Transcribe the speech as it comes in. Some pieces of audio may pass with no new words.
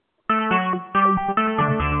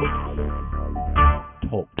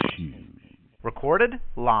recorded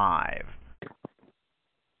live.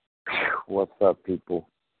 What's up, people?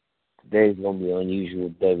 Today's going to be an unusual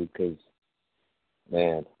day because,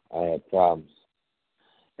 man, I had problems.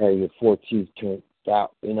 I had to get 4 teeth turned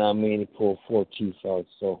out, you know what I mean? They pulled 4 teeth out,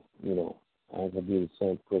 so, you know, I ain't going to be the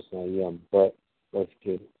same person I am, but let's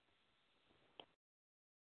get it.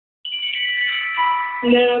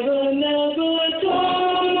 Never, never go.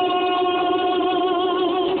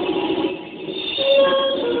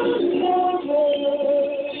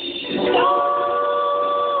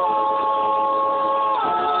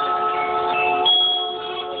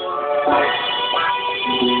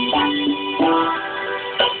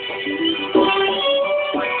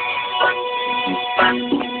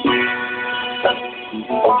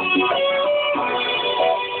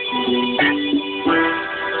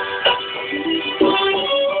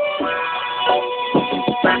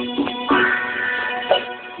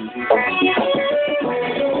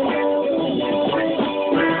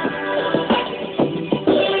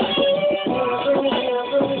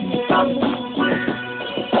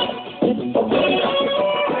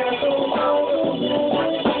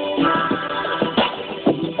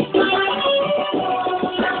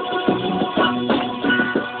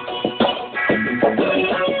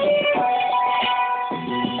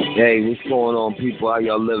 Hey, what's going on, people? How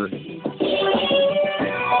y'all living?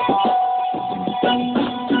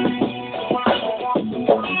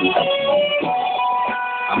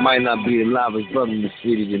 I might not be the loudest brother in the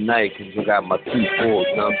city tonight because I got my teeth pulled,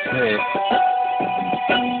 you know what I'm saying?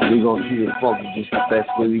 We're going to keep it funky just the best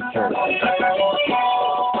way we can.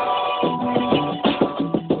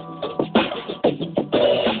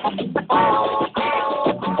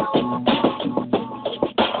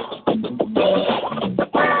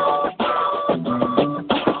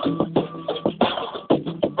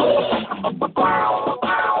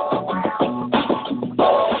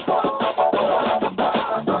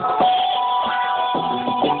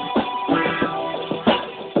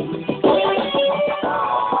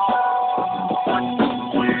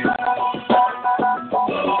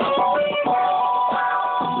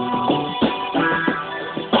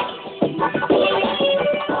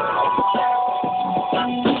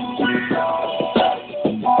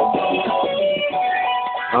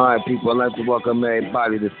 Alright, people, I'd like to welcome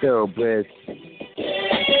everybody to THoRoughBred.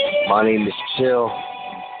 My name is CHiLL,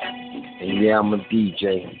 and yeah, I'm a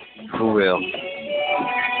DJ, for real.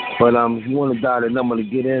 But if you want to dial the number to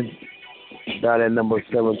get in, dial that number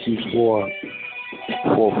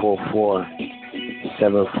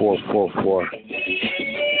 724-444-7444.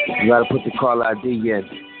 You got to put the call ID in,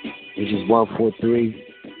 which is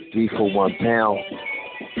 143-341 #.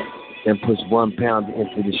 Then push 1 pound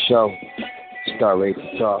into the show. Start ready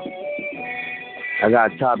to talk. I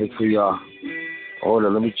got a topic for y'all. Hold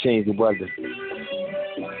on, let me change the weather.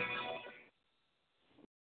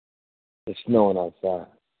 It's snowing outside.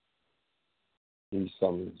 Need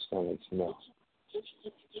something to sound like snow.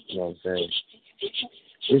 You know what I'm saying?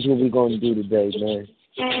 This is what we're going to do today, man.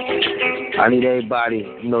 I need everybody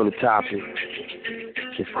to know the topic.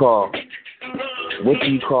 It's called, what do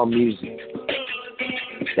you call music?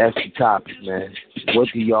 That's the topic, man. What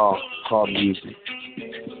do y'all call music?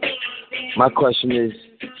 My question is,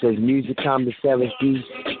 does music calm the 7 Ds?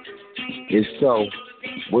 If so,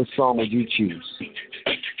 what song would you choose?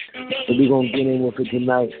 So we're going to get in with it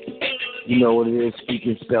tonight. You know what it is, speak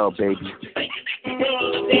and spell, baby.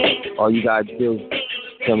 All you got to do,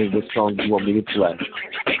 tell me what song you want me to play.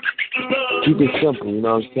 Keep it simple, you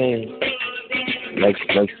know what I'm saying? Like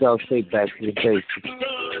CHiLL say, back to the basics.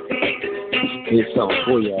 Here's something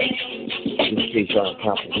for y'all, just in case y'all don't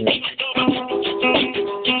comprehend.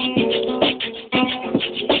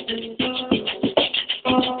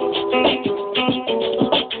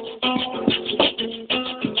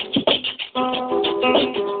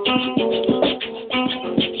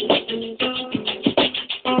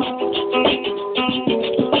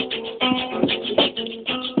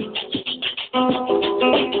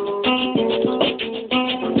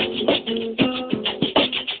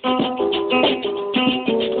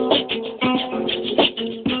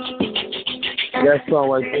 That song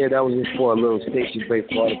right there, that was just for a little station break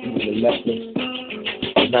for all the people that left us.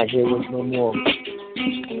 They're not here with us no more. I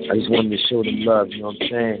just wanted to show them love, you know what I'm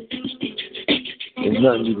saying? There's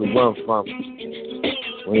nothing you can run from.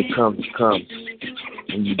 When it comes, it comes.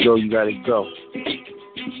 When you go, you gotta go.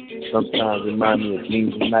 Sometimes it reminds me of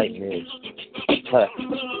dreams and nightmares.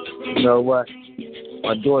 You know what?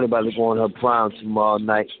 My daughter about to go on her prom tomorrow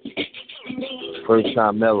night. First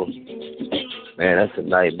time ever. Man, that's a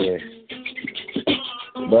nightmare.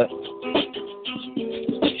 But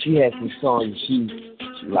she had some songs she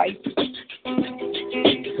liked.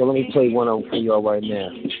 So let me play one of them for y'all right now.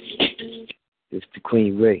 It's the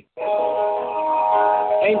Queen Ray.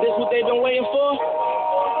 Ain't this what they've been waiting for?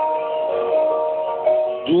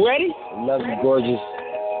 You ready? I love you, gorgeous.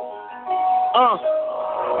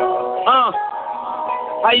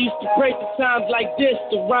 I used to pray for times like this,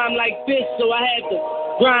 to rhyme like this, so I had to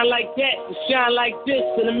grind like that, to shine like this.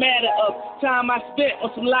 In a matter of time I spent on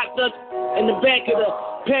some locked up in the back of the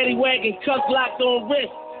paddy wagon, cuffs locked on wrist.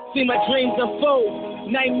 See my dreams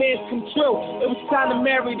unfold, nightmares come true. It was time to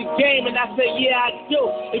marry the game, and I said, yeah, I do.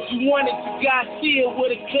 If you want it, you gotta see it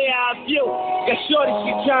with a clear eye view. Got shorty,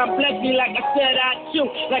 she trying to bless me like I said I do.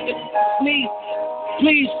 Like a sneeze,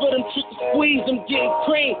 please for them to squeeze, them getting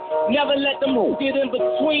cream. Never let them get in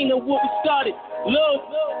between of what we started. Look,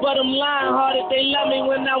 but I'm lying hearted. They love me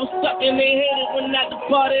when I was stuck and they hated when I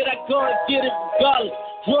departed. I go and get it regardless.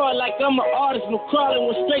 Draw like I'm an artist, McCrawley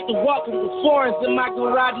went straight to walking with foreigns in my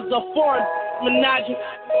garages are foreign. Menaging,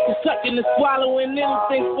 to sucking and swallowing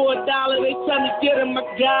anything for $1. They tell me get him, I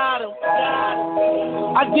got him.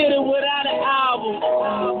 I did it without an album.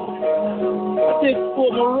 I did it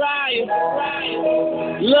for Mariah.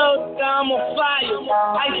 Love, I'm on fire.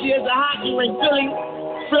 Icy as a hockey ring, Philly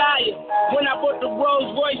flyer. When I bought the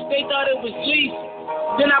Rolls Royce, they thought it was lease.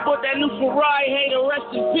 Then I bought that new Ferrari, hey, the rest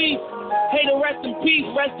in peace. Hey, the rest in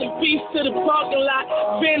peace to the parking lot.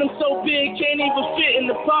 Phantom so big, can't even fit in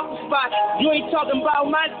the parking spot. You ain't talking about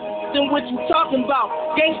my then what you talking about.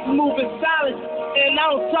 Gangsters moving silent, and I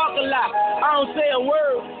don't talk a lot. I don't say a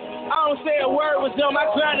word. Was on my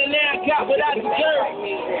grind and now I got what I deserve.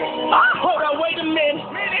 Hold on, wait a minute.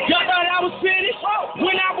 Y'all thought I was finished?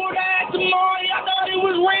 When I bought that tomorrow, y'all thought it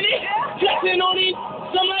was rented? Flexing on these,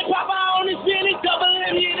 some like Papa on this finish. Double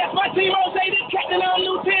M, yeah, that's my team. I'll say this captain, I'm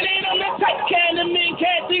lieutenant. I'm that type can the men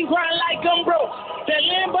can't think grind like I'm broke. That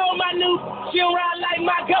Lambo, my new, she'll ride like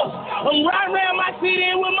my ghost. I'm riding around my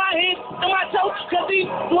city with my hands on my toes. Cause these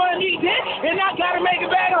wanna need that, and I gotta make it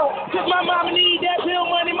back home. Cause my mama need that bill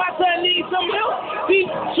money, my son needs some milk. These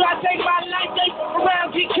try to take my life, they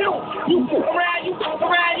around get killed. You around,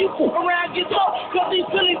 get sold. Cause these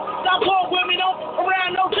silly stop going with me, don't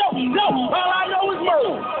around no joke. No, all I know is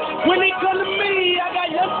murder. When they come to me, I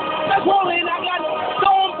got that's rolling, I got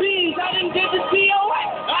throwing bees. I done did the COA,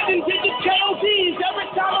 I done did the KODs. Every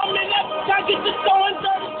time I'm in that, I get the throwing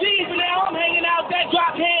 30 G's. And now I'm hanging out that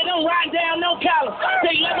drop head, I'm riding down no collar.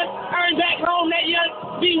 They let me earn back home that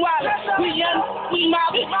young B. Wilder. We young, we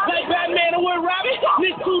mobbing, like Batman and we're robbing.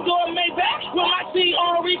 This two-door Maybach with my seat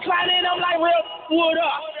on reclining. I'm like, real wood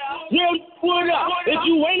up. If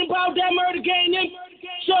you ain't about that murder game, then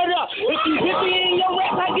shut up. If you hit me in your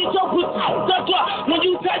rap, I get your pussy stuck up. When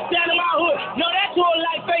you touch down in my hood, no, that whole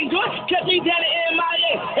life ain't good. Kept me down in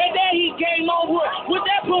MIA, and then he came on wood. With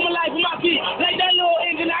that Puma life in my feet, like that little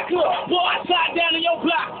engine I could. Boy, I slide down in your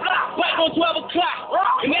block, back on 12 o'clock.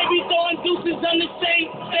 And they be throwing deuces on the same,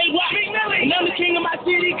 they watch. And I'm the king of my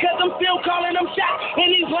city, cause I'm still calling them shots. And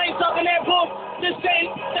these lanes talking that bull, the same,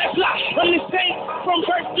 that's lock. I'm the same from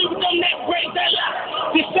first to them that break that lock.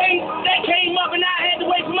 The same that came up and I had to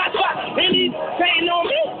wait for my spot. And he's hating on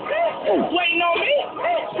me, waiting on me,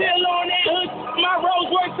 still on that hood. My Rolls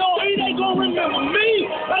Royce on me, they gon' remember me.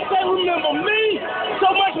 I say remember me. So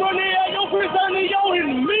much money at your first earning your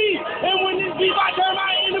enemy. And when this beat, I turn my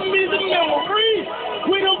enemies to memory.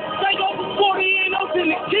 We don't take off the 40 ain't no to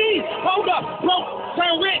the key. Hold up, broke,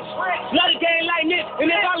 turn rich. Love the game like this. And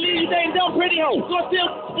if I leave you, they ain't done pretty home. So still,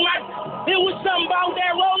 it was something about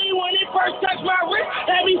that rolling when it first touched my wrist.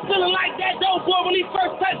 Had me feeling like that dope boy when he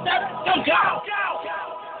first touched that. I'm gone.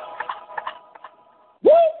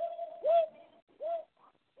 Woo!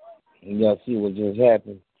 Y'all see what just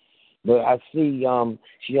happened. But I see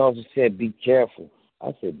she also said be careful.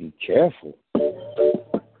 I said be careful.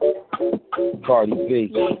 Cardi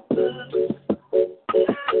B.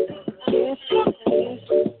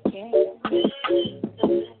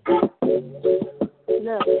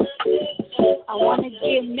 Look, I wanna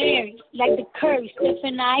get married like the Curry,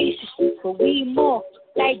 Stephen Isis, but we more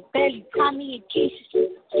like Belly, Tommy, and Keisha.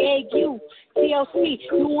 Yeah, you, TLC,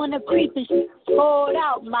 you wanna creep and hold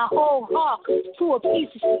out my whole heart to a piece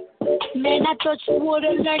of shit. Man, I thought you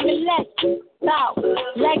would've learned a lesson. About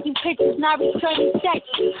liking pictures, not returning text.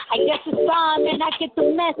 I guess it's fine, man, I get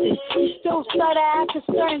the message. You still stutter after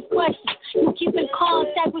certain questions. You keep in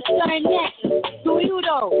contact with certain exes. Do you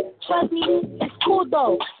though? Trust me, it's cool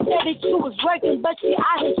though. Said that you was working, but you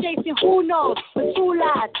out here chasing who knows. But two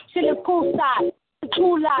lies, chillin' poolside.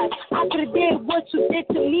 Two lies. I could've did what you did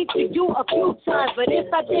to me to you a few times, but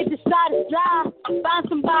if I did decide to slide, find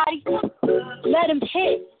somebody, let him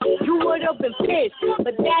hit, you would've been pissed.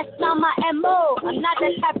 But that's not my MO. I'm not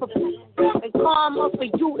that type of person. karma for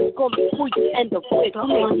you is gonna be who you end up with.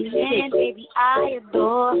 Come on, man, baby, I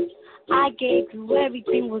adore. I gave you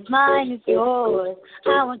everything, was mine is yours.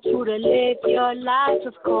 I want you to live your life,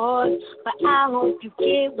 of course, but I hope you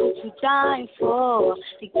get what you're dying for.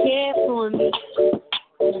 Be careful of me.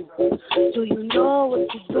 Do you know what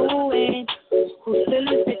you're doing? Whose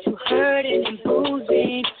feelings that you hurting and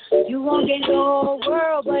bruising? You won't get the whole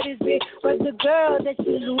world, but is it worth the girl that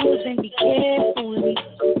you're losing? Be careful of me.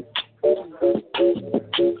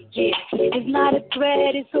 Yeah, it's not a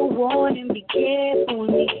threat, it's a warning. Be careful of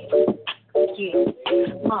me. Yeah,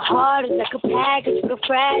 my heart is like a package for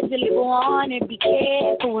fragile. Go on and be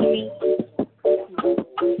careful with me.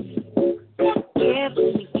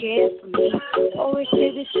 Careful me. Always say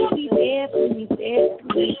that you'll be there for me, there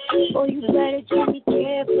for me. Oh, you better treat me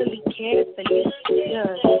carefully.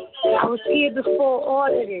 Yeah. I was here before all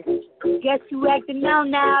of this. Guess you acting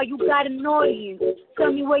now, you got an audience.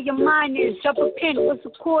 Tell me where your mind is. Drop a pin, what's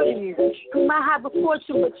recording is. You might have a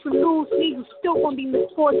fortune, but you lose me, you still gonna be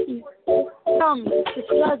misfortunate. Tell me, this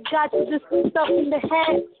love got you just stuff in the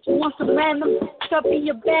head. You want some random stuff in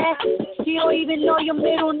your bag. She don't even know your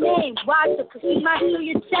middle name. Watch her, cause she might steal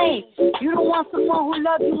your chain. You don't want someone who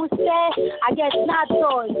love you instead? I guess not,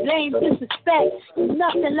 though. Blame, disrespect. You're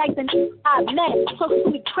nothing like the I met. Talk to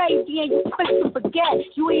me crazy and you quick to forget.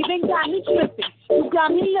 You even got me tripping. You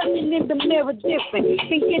got me looking in the mirror different.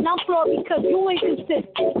 Thinking I'm flawed because you ain't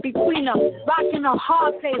consistent. Between a rock and a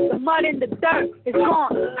hard place, the mud and the dirt. It's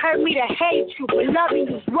gonna hurt me to hate you, but loving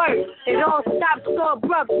you's worth. It all stopped so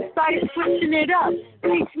abrupt. You started switching it up.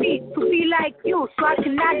 Teach me to be like you so I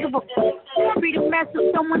can not give a fuck. Free to mess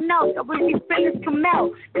with someone else. I wish these feelings come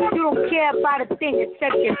out. Cause you don't care about a thing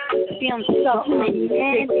except your damn self.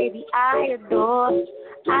 Man, baby, I adore.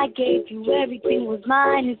 I gave you everything, was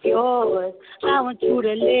mine is yours. I want you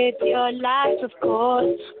to live your life, of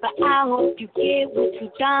course, but I hope you get what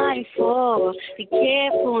you're dying for. Be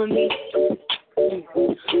careful of me.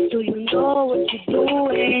 Do you know what you're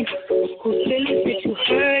doing? Whose feelings that you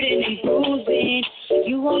hurting and bruising?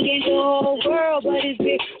 You won't get the whole world, but is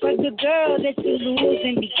it worth the girl that you're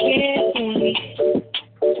losing? Be careful of me.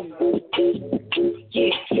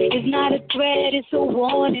 Yeah, it's not a threat, it's a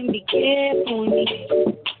warning. Be careful of me.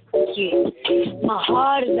 Yeah, my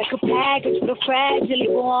heart is like a package for the fragile.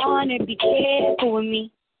 Go on and be careful with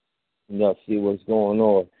me. Y'all see what's going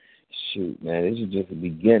on? Shoot, man, this is just the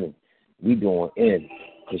beginning. We going in.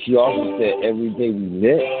 Because she also said every day we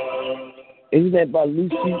lit. Isn't that by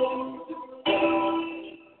Lucy?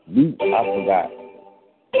 I forgot.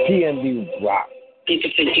 PMB Rock.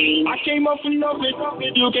 I came up from nothing,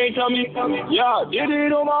 you can't tell me, yeah, did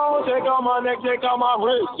it on my own, take out my neck, take out my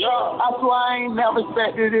wrist, yeah. I swear I ain't never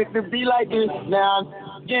expected it to be like this, now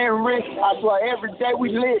I'm getting rich, I swear every day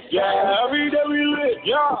we lit, yeah, every day we lit,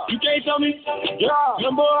 yeah, you can't tell me, yeah,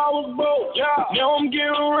 remember I was broke, yeah, now I'm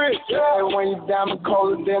getting rich, yeah. And when you diamond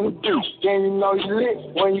colder than a deuce, then you know you lit,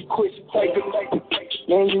 when you quit, you take it,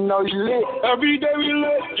 then you know you lit, every day we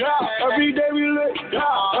lit, yeah, every day we lit,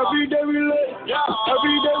 yeah, every day we lit, yeah.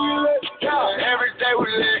 Every day we lit, yeah. Every day we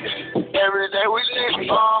lit, every day we lit,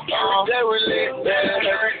 every day we lit,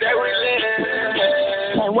 every day we lit.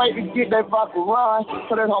 Can't wait to get that vodka run,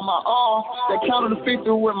 put it on my arm. They counted the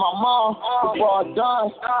 50 with my mom. Before I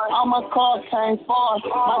done, all my cars came far.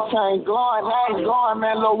 My chain glowing, I ain't going,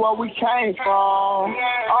 man. Look where we came from.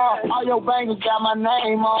 All your bangers got my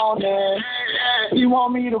name on it. You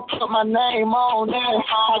want me to put my name on it?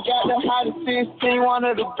 I got the hottest 16, one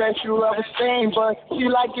of the best you ever seen, but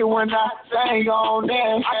she like it when I sing on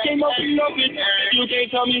it. I came up with nothing, you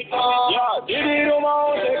can't tell me. Yeah, did it on my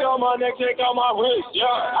own, take out my neck, take out my wrist.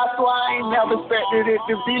 Yeah, I swear I ain't never expected it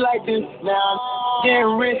to be like this. Now I'm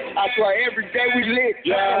getting rich, I swear every day we lit.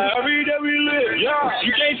 Yeah, every day we lit. Yeah,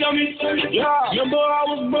 you can't tell me. Yeah, remember I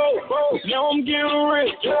was broke, now I'm getting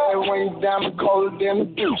rich. Yeah, and when you diamond colder than a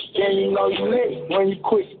deuce, then you know you lit. When you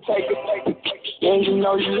quit, you take it, then you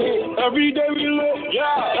know you lit. Every day we lit,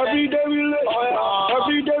 yeah. Every day we lit,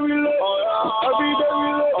 every day we lit, every day we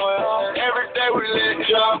lit, every day we lit,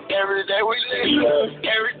 yeah. Every day we lit,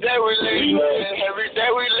 every day we lit, every day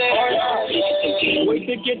we lit. Wait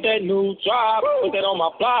to get that new job, put that on my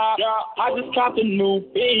block. I just copped a new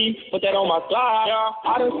beat, put that on my block.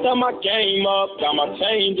 I done set my game up, got my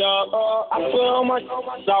change up. I swear on my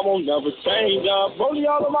I won't never change up. Rollie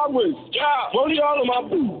all of my wrist, yeah. Rollie all of my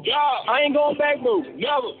boots, yeah. I ain't going back, boo,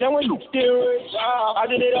 never. Then when you still rich, I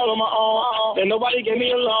did it all on my own. Then nobody gave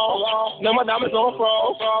me a loan. Now my diamonds on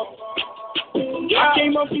froze. I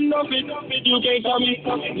came up from nothing, you can't tell me.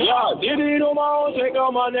 Yeah, did it on my own, take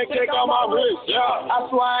out my neck, take out my wrist. Yeah, I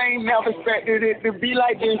swear I ain't never expected it to be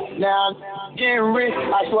like this. Now I'm getting rich.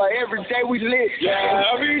 I swear every day we lit. Yeah,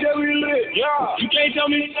 every day we lit. Yeah, you can't tell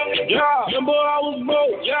me. Yeah, remember I was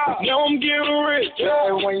broke. Yeah, now I'm getting rich.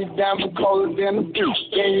 Yeah, when you down for colder than the beach,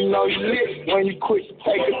 then you know you lit. When you quit,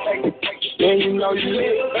 take it. Then you know you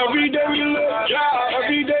lit. Every day we lit. Yeah,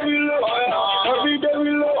 every day we lit. Every day we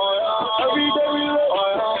lit. Every day we lit.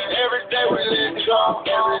 Every day we lit. Every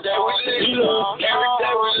day we lit. Every day we lit. Every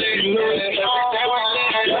day we lit. Yeah.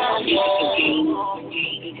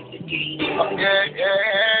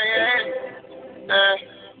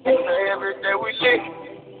 Every day we lit.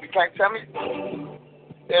 You can't tell me.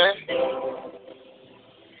 Yeah.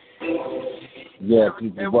 Yeah,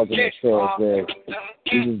 people welcome to THoRoughBred.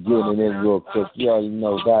 We just getting it in real quick. You already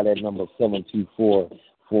know, dial that number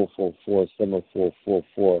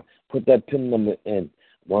 724-444-7444. Put that PIN number in,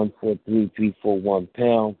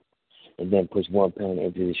 143341#, and then push £1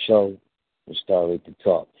 into the show and start with the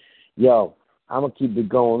talk. Yo, I'm going to keep it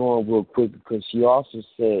going on real quick because she also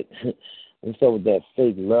said, what's up with that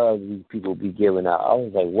fake love these people be giving out? I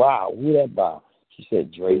was like, wow, who that by? She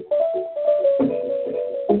said, Drake.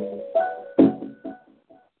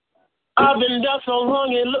 I've been down so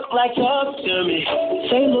long it look like up to me.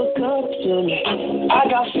 They look up to me. I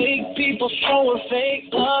got fake people showing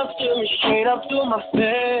fake love to me. Straight up to my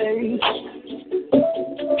face.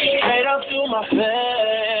 Straight up to my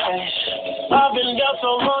face. I've been down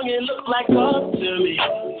so long it look like up to me.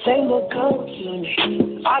 They look up to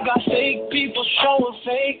me. I got fake people showing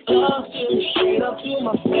fake love to me. Straight up to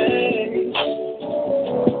my face.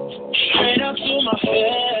 Straight up to my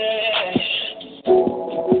face.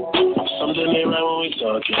 Something ain't right when we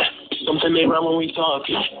talking. Something ain't right when we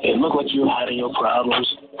talking. It look like you hiding your problems.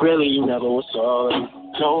 Really, you never was solving.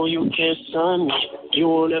 No, you can't stun me. You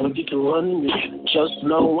won't ever get to run me. Just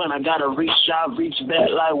know when I gotta reach, I reach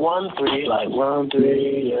back like 1-3. Like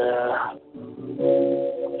 1-3, yeah.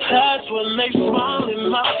 That's when they smile in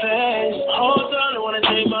my face. Hold on, they wanna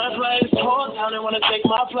take my place. Hold on, they wanna take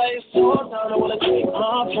my place. Hold on, they wanna take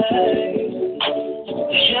my place.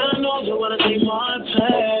 Yeah, I know they wanna take my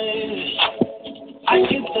place. I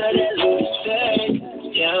get that as a mistake.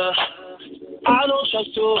 Yeah, I don't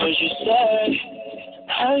trust you as you say.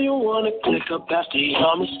 How you wanna click up after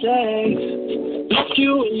your mistakes? Look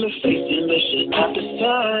you in the face and this is not the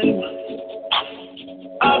same.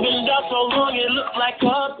 I've been down so long it look like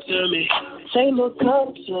up to me. They look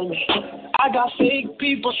up to me. I got fake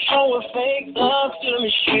people showing fake love to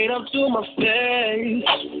me. Straight up to my face.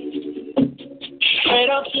 Straight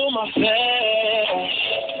up to my face.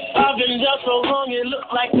 I've been down so long it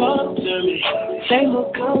look like up to me. They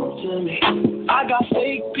look up to me. I got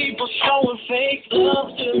fake people showing fake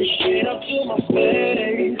love to me. Straight up to my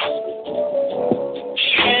face.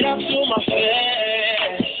 Straight up to my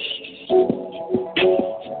face.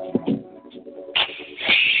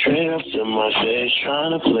 Straight up to my face,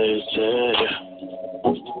 trying to play it dead.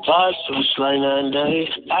 Vibes switch like 9 days.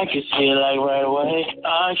 I can see it like right away.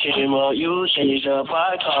 I came up, you changed up,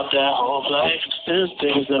 I caught that whole play. Since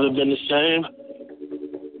things never been the same.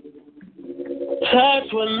 That's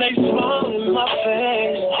when they smile in my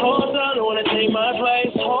face. Hold on, they wanna take my place.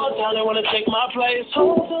 Hold on, they wanna take my place.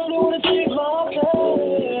 Hold on, they wanna take my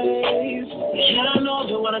place. Yeah, I know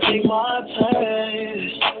they wanna take my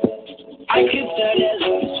place. I get that as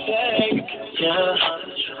it's fake. Yeah,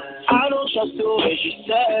 I don't trust the way you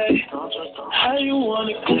say. How you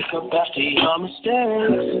wanna click up after your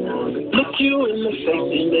mistakes? Look you in the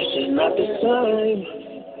face and this is not the same.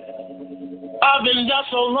 I've been down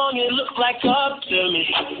so long it look like up to me.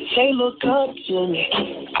 They look up to me.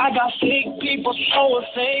 I got fake people showing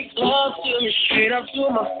fake love to me. Straight up to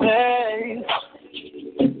my face.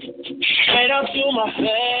 Straight up to my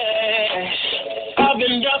face. I've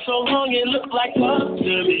been down so long it look like up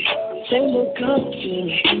to me. They look up to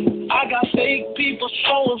me. I got fake people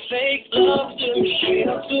showing fake love to me. Straight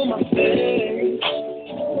up to my face.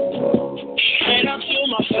 Straight up to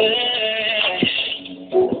my face.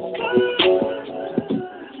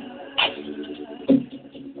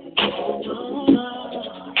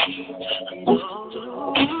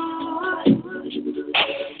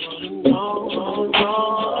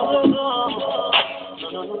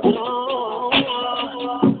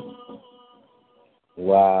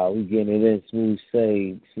 Wow, we getting it in. Smooth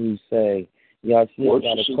say. Y'all see I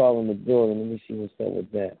got a call in the building. Let me see what's up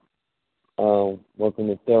with that. Welcome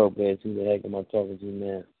to THoRoughBred. Who the heck am I talking to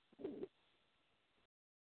now?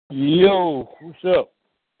 Yo, what's up?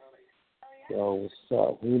 Yo, what's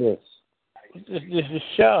up? Who this? This is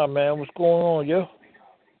Sean, man. What's going on, yo?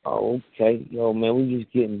 Oh, okay. Yo, man, we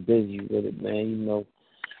just getting busy with it, man. You know,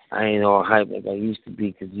 I ain't all hype like I used to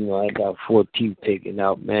be 'cause you know, I got 4 teeth taken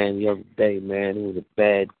out, man, the other day, man. It was a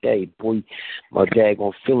bad day. Boy, my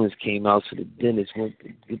daggone feelings came out, so the dentist went to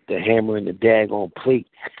get the hammer and the daggone plate.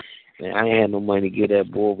 Man, I ain't had no money to get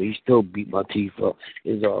that boy, but he still beat my teeth up.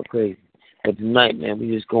 It's all crazy. But tonight, man, we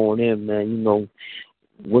just going in, man. You know,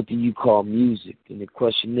 what do you call music? And the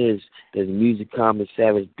question is, does music calm the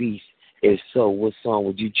savage beast? If so, what song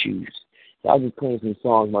would you choose? So I was just playing some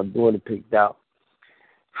songs my daughter picked out.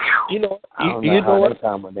 You know, I don't know how they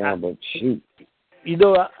calm her down, but shoot. You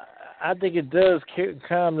know, I think it does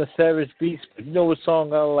calm the savage beast. But you know what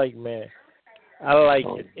song I like, man? I like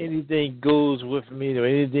If Anything Goes With Me or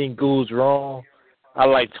Anything Goes Wrong. I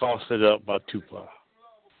like Toss It Up by Tupac.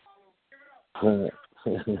 You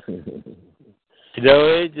know,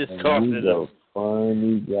 it just toss it up.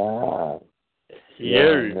 Funny guy.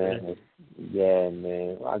 Yeah, man. Yeah,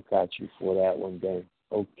 man. I got you for that one, then.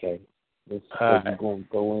 Okay. Let's we're going to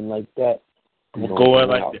go in like that. We're going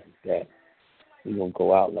like that. We're going to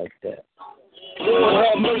go out like that. Lord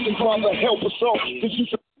have mercy, Father, help us all.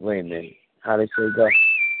 Wait a minute. How they say that?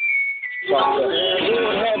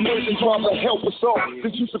 Lord have mercy, Father, help us all.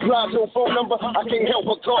 Since you supplied your phone number, I can't help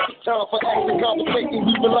but call. Time for acting, conversating,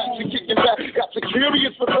 we relaxing, kicking back. Got you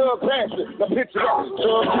curious for thug passion. Now picture that.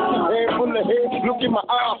 Thug kicking hand from the head, look in my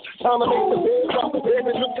eyes. Time to make the bed drop the bed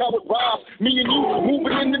and look how it rise. Me and you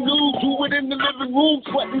moving in the news, do it in the living room,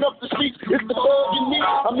 sweating up the streets. It's the thug in me.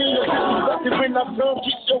 I mean, I'm disrespected when I come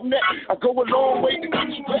get your neck. I go a long way to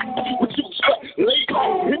get you back. What you expect? Late,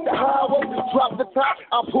 hit the highway, drop the top.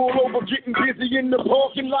 I pull over, getting busy in the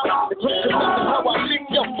parking lot. The question is how I lick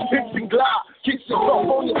up, hips and glide. Kiss yourself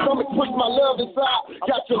on your stomach, push my love inside.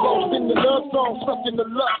 Got you lost in the love song, stuck in the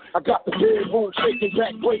love. I got the bedroom shaking,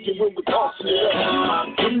 back breaking when we tossing it up.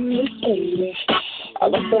 I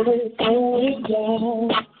like the way it's going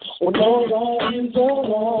down. When all that is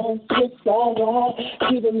around, it's alright,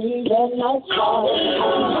 giving me that nice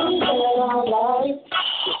vibe. I like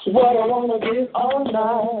what I wanna get all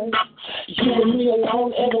night. You and me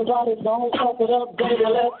alone, everybody don't talk it up, baby.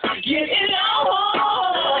 Let's get it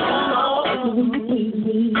on. When you please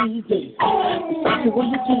me, baby. When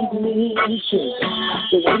you tease me, shit.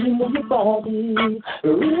 The way you move your body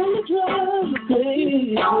really drives me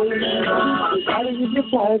crazy. The body is your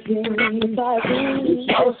typing.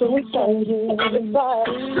 It's also exciting.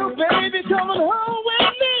 So baby, coming home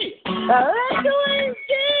with me. I like the way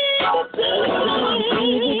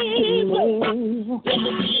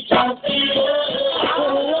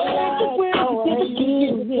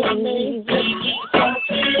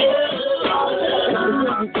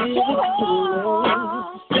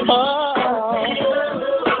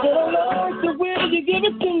you give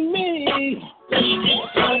it to me.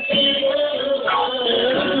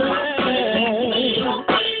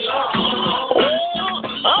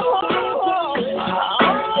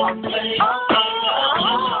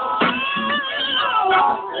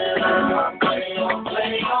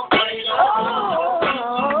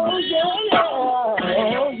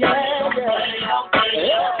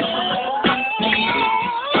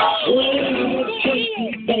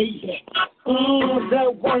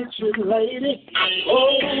 Lady,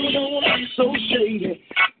 oh, don't be so shady.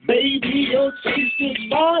 Baby, your taste is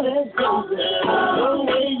fine as gold. The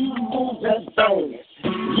way you move that thing,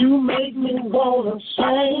 you make me wanna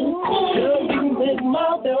sing. Girl, you make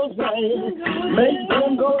my bells ring. Make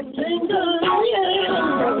them go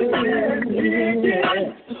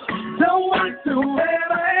ding-a-ling. Don't wait too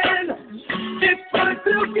man. It feels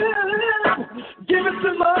too good. Give it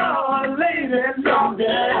to my lady, long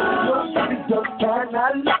down. Just turn I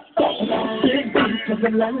love. Big beat to the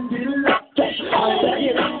land,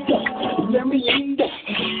 let me in there.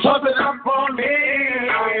 Toss it up on me.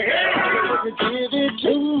 Give it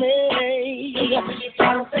to me. I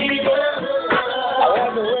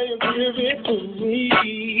love the way you give it to me.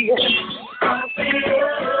 I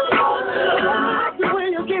like the way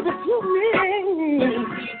you give it to me.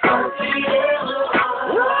 I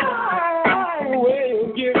like the way you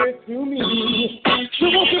give it to me. You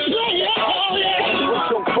want to play it? Oh, yeah. What's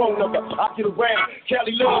your phone number? I get around.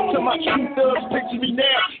 Cali love to my true thugs. Picture me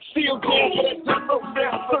now. Still going for that zero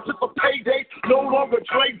sound. Searching for paydays. No longer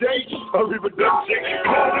trade days. Hurry reduction.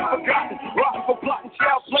 Called and forgotten. Rotten for plotting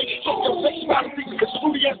child play. Fuck your sexuality. It's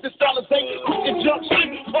fruity as this dollar-day. Quick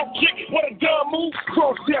injunction. Oh, chick. What a dumb move.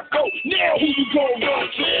 Cross death row. Now who you gon' run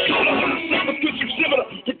to? Because you similar.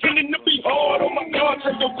 Pretending to be hard. Oh, my God.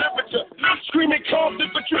 Check your temperature. Screaming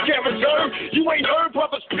confident, but you can't reserve. You ain't heard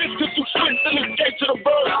brothers pissed because you switched and escaped to the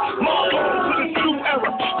birds. Mark on to this new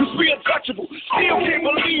era, cause we untouchable. Still can't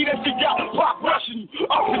believe that you got pop rushing you.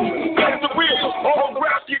 Up in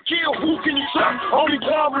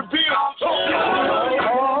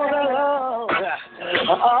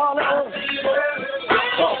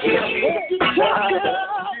Come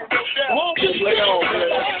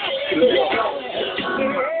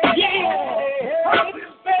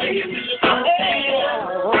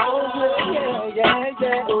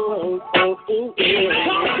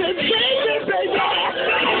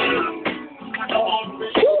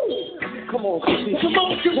on, come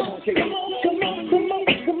on, come on, come on, come on,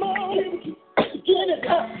 come on, get it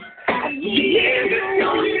up.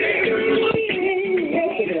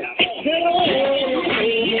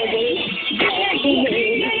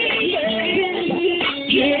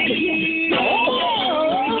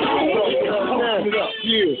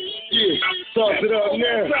 Toss it up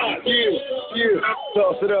now.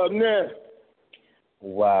 Toss it up now.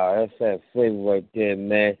 Wow, that's that flavor right there,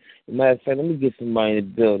 man. Matter of fact, let me get somebody in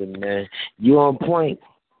the building, man. You on point?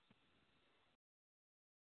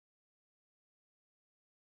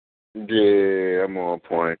 Yeah, I'm on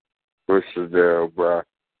point. What's the deal, bro?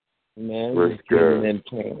 Man, I'm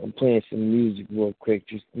playing some music real quick,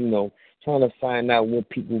 just, trying to find out what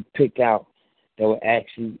people pick out that were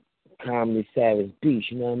actually comedy savage beats,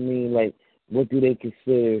 you know what I mean? Like, what do they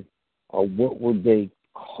consider, or what would they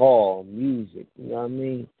call music, you know what I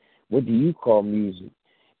mean? What do you call music?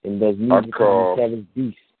 And does music call savage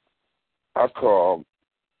beats? I call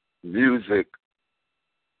music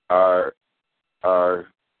our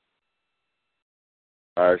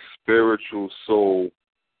spiritual soul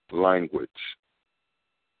language.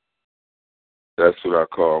 That's what I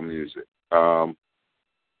call music.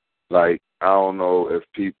 Like, I don't know if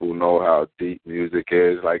people know how deep music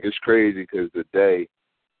is. Like, it's crazy because today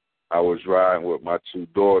I was riding with my two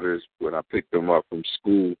daughters when I picked them up from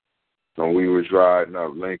school. And we was riding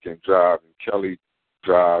up Lincoln Drive and Kelly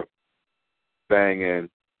Drive, banging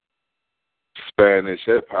Spanish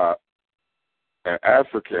hip-hop and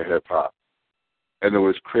African hip-hop. And it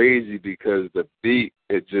was crazy because the beat,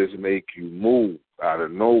 it just make you move out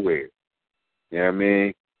of nowhere. You know what I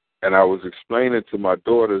mean? And I was explaining to my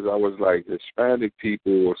daughters, I was like, Hispanic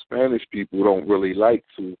people or Spanish people don't really like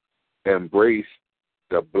to embrace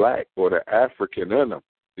the black or the African in them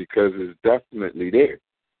because it's definitely there.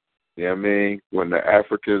 You know what I mean? When the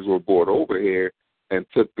Africans were brought over here and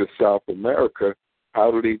took to South America,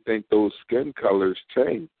 how do they think those skin colors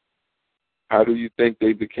changed? How do you think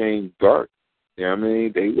they became dark? You know what I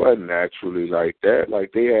mean? They wasn't naturally like that.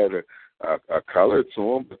 Like, they had a color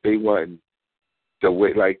to them, but they wasn't the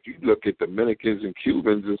way, like, you look at Dominicans and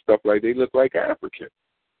Cubans and stuff, like, they look like African.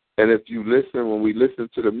 And if you listen, when we listen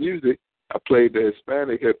to the music, I played the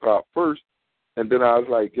Hispanic hip-hop first, and then I was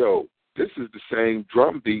like, yo, this is the same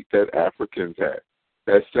drum beat that Africans had,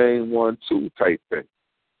 that same 1-2 type thing.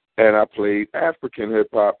 And I played African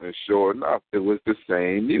hip-hop, and sure enough, it was the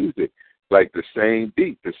same music, like the same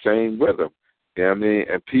beat, the same rhythm. You know what I mean?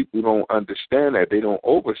 And people don't understand that. They don't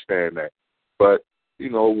understand that. But,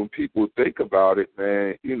 when people think about it,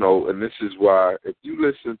 man, and this is why, if you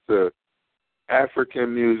listen to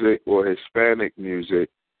African music or Hispanic music,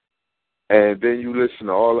 and then you listen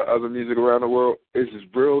to all the other music around the world, it's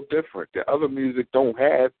real different. The other music don't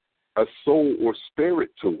have a soul or spirit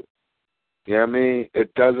to it. You know what I mean?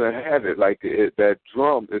 It doesn't have it. Like, that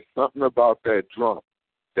drum, there's something about that drum,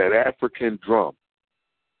 that African drum,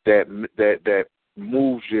 that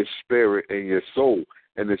moves your spirit and your soul.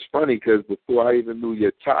 And it's funny because before I even knew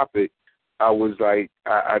your topic, I was like,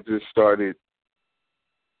 I just started,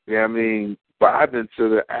 vibing to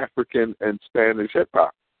the African and Spanish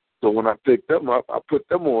hip-hop. So when I picked them up, I put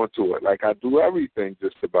them onto it. Like, I do everything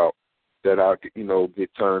just about that I,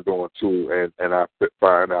 get turned on to and I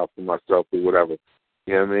find out for myself or whatever.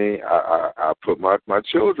 You know what I mean? I put my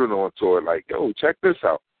children onto it, like, yo, check this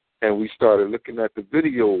out. And we started looking at the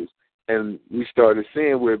videos, and we started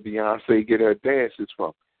seeing where Beyonce get her dances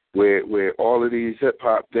from, where all of these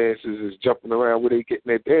hip-hop dancers is jumping around, where they getting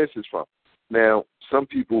their dances from. Now, some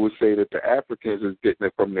people would say that the Africans is getting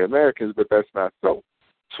it from the Americans, but that's not so.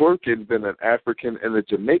 Twerking been an African and a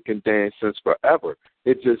Jamaican dance since forever.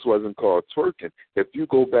 It just wasn't called twerking. If you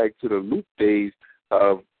go back to the Luke days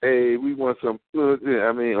of, hey, we want some,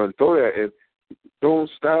 on throw that, and don't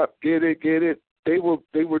stop, get it, they were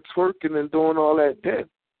twerking and doing all that then.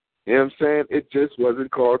 You know what I'm saying? It just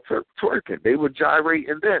wasn't called twerking. They were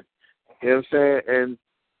gyrating then. You know what I'm saying? And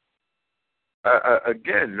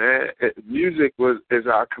again, man, music is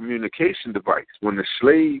our communication device. When the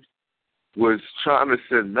slaves was trying to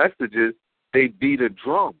send messages, they beat a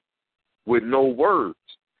drum with no words.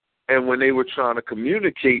 And when they were trying to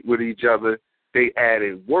communicate with each other, they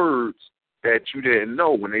added words that you didn't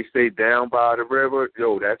know. When they say down by the river,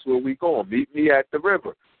 yo, that's where we going. Meet me at the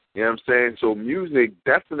river. You know what I'm saying? So music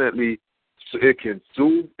definitely, it can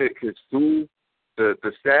soothe,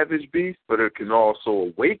 the savage beast, but it can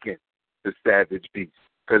also awaken the savage beast.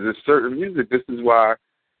 Because there's certain music. This is why,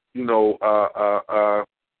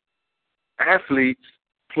 athletes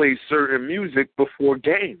play certain music before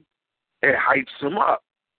games. It hypes them up.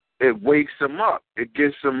 It wakes them up. It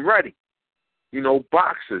gets them ready.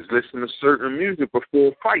 Boxers listen to certain music before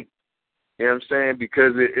a fight. You know what I'm saying?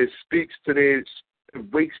 Because it speaks to it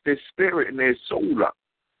wakes their spirit and their soul up.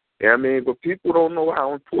 You know what I mean? But people don't know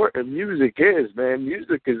how important music is, man.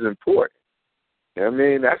 Music is important. You know what I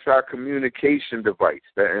mean? That's our communication device.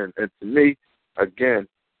 And to me, again,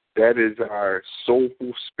 that is our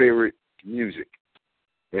soulful spirit music.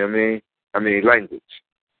 You know what I mean? Language.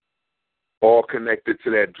 All connected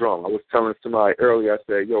to that drum. I was telling somebody earlier, I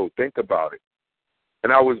said, yo, think about it.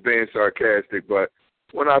 And I was being sarcastic, but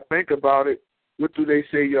when I think about it, what do they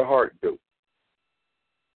say your heart do?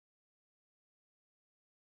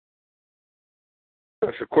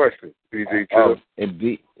 That's a question, DJ Chill. And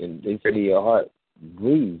they say your heart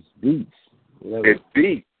beats. It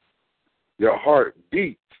beats. Your heart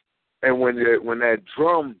beats. And when that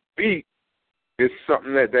drum beats, it's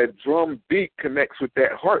something that drum beat connects with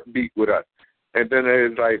that heartbeat with us. And then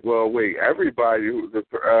it's like, well, wait, everybody, my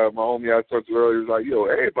homie I talked to earlier was like, yo,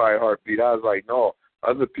 everybody heartbeat. I was like, no,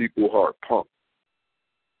 other people heart pump.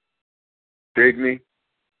 Dig me?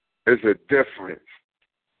 There's a difference.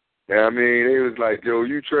 You know what I mean? It was like, yo,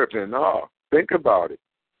 you tripping. No, think about it.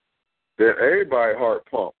 That everybody heart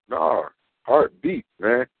pump. No, heartbeat,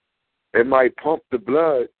 man. It might pump the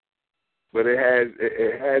blood, but it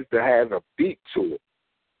has to have a beat to it.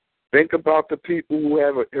 Think about the people who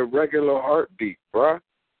have an irregular heartbeat, bruh.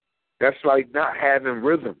 That's like not having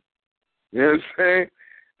rhythm. You know what I'm saying?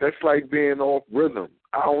 That's like being off rhythm.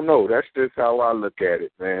 I don't know. That's just how I look at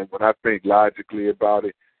it, man. When I think logically about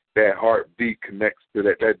it, that heartbeat connects to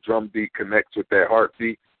that drum beat connects with that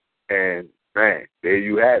heartbeat, and, man, there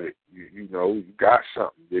you have it. You got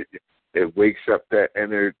something. It wakes up that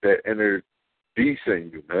inner beast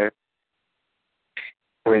in you, man.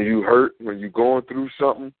 When you hurt, when you're going through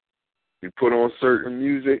something, you put on certain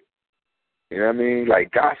music, you know what I mean?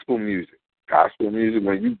 Like gospel music. Gospel music,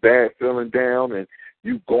 when you bad feeling down and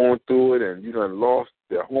you going through it and you done lost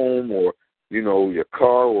your home or, your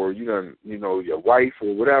car or you done, your wife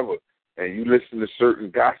or whatever, and you listen to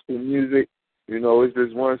certain gospel music, it's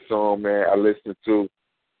this one song, man, I listened to,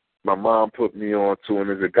 my mom put me on to,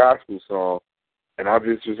 and it's a gospel song, and I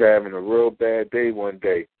just was having a real bad day one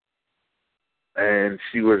day, and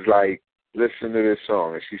she was like, listen to this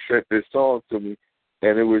song. And she sent this song to me,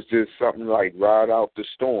 and it was just something like Ride Out the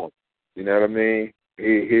Storm. You know what I mean?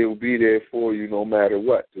 He'll be there for you no matter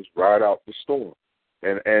what. Just ride out the storm.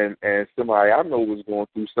 And somebody I know was going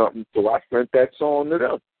through something, so I sent that song to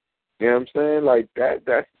them. You know what I'm saying? Like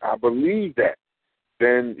that's I believe that.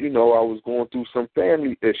 Then, I was going through some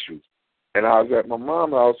family issues. And I was at my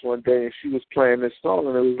mom's house one day, and she was playing this song,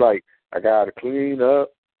 and it was like, I got to clean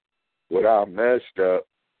up what I messed up.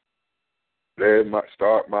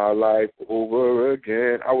 Start my life over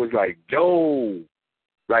again. I was like, yo,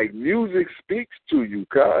 like music speaks to you,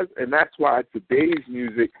 cuz. And that's why today's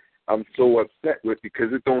music I'm so upset with,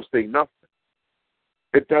 because it don't say nothing.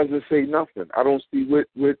 It doesn't say nothing. I don't see what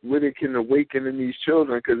it can awaken in these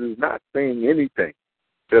children, because it's not saying anything.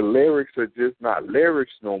 The lyrics are just not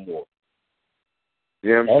lyrics no more.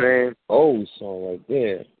 You know what I'm saying? Old song right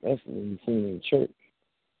there. That's what you sing in church.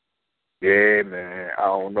 Yeah, man. I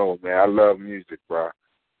don't know, man. I love music, bro.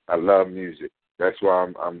 I love music. That's why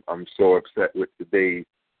I'm so upset with today's,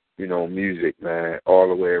 music, man, all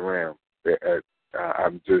the way around.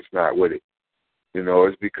 I'm just not with it.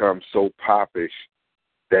 It's become so popish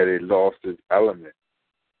that it lost its element,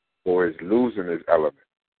 or is losing its element.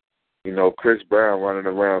 Chris Brown running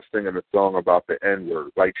around singing a song about the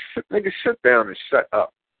N-word. Like, nigga, sit down and shut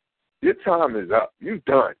up. Your time is up. You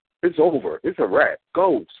done. It's over. It's a wrap.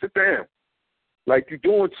 Go. Sit down. Like, you're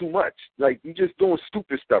doing too much. Like, you're just doing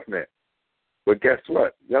stupid stuff now. But guess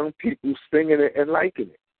what? Young people singing it and liking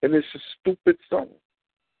it. And it's a stupid song.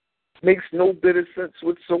 Makes no bit of sense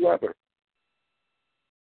whatsoever.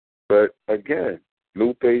 But, again,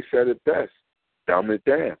 Lupe said it best. Dumb it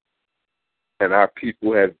down. And our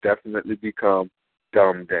people have definitely become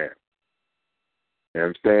dumbed down. You know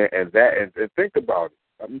what I'm saying? And think about it.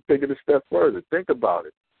 I'm thinking a step further. Think about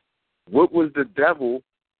it. What was the devil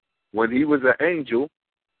when he was an angel?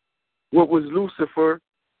 What was Lucifer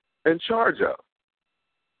in charge of?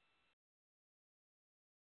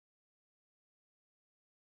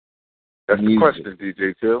 That's music. The question,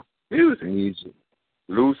 DJ Chill. Music.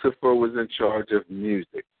 Lucifer was in charge of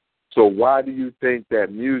music. So why do you think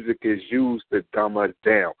that music is used to dumb us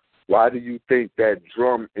down? Why do you think that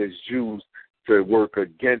drum is used to work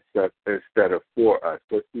against us instead of for us.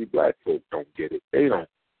 But see, black folks don't get it. They don't.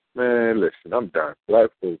 Man, listen, I'm done. Black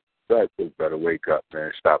folks better wake up,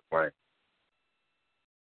 man. Stop playing.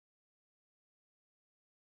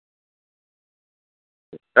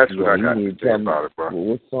 That's what I got to say about it, bro.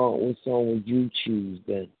 What song would you choose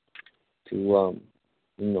then to,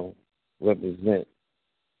 represent,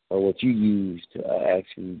 or what you use to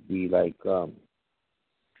actually be like,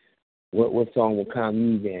 what song would calm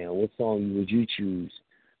you down? What song would you choose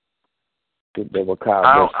that would calm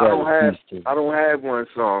I don't have one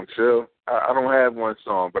song, CHiLL. I don't have one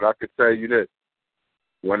song, but I could tell you this: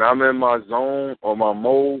 when I'm in my zone or my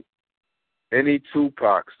mode, any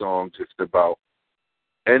Tupac song, just about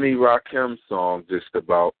any Rakim song, just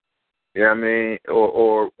about. You know what I mean?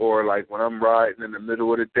 Or like when I'm riding in the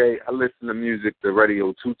middle of the day, I listen to music, the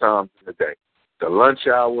radio 2 times in the day. The lunch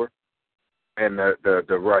hour and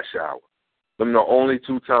the rush hour. Them the only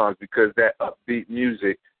 2 times, because that upbeat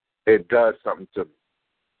music, it does something to me.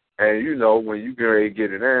 And, when you get ready to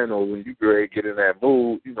get it in, or when you get ready to get in that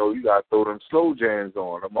mood, you got to throw them slow jams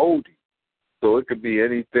on, them oldies. So it could be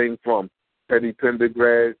anything from Teddy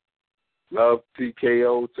Pendergrass, Love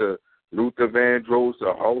TKO, to Luther Vandross,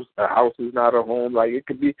 A House Is Not a Home. Like, it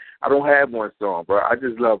could be, I don't have one song, bro. I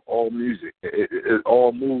just love all music. It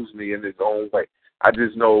all moves me in its own way. I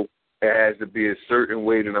just know it has to be a certain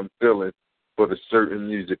way that I'm feeling for the certain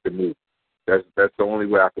music to move. That's the only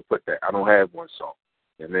way I could put that. I don't have one song.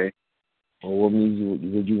 You know what I mean? Well, what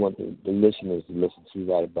music would you want the listeners to listen to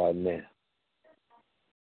right about now?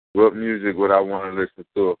 What music would I want to listen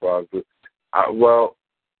to if I was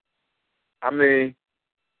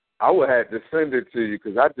I would have to send it to you,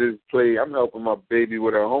 because I just played. I'm helping my baby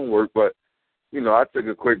with her homework, but I took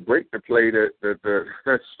a quick break to play the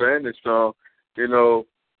Spanish song, and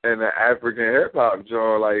the African hip hop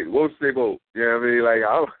genre, like what's they both? You know what I mean? Like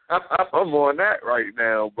I'm on that right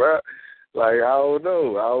now, bro. Like I don't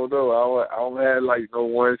know. I don't have like no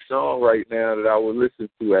one song right now that I would listen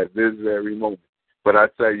to at this very moment. But I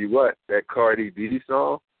tell you what, that Cardi B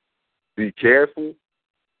song, Be Careful.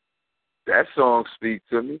 That song speaks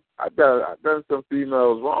to me. I've done some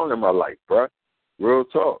females wrong in my life, bro. Real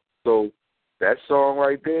talk. So that song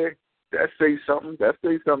right there, that say something. That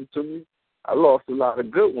say something to me. I lost a lot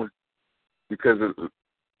of good ones because of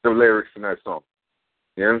the lyrics in that song.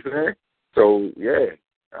 You know what I'm saying? So yeah,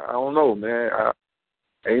 I don't know, man.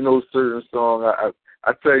 Ain't no certain song.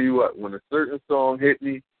 I tell you what, when a certain song hit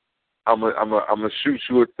me, I'm a shoot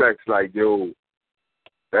you a text like, yo,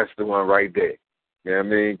 that's the one right there. You know what I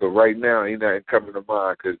mean? But right now, ain't nothing coming to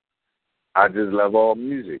mind, because I just love all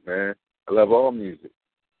music, man. I love all music.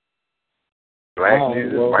 Black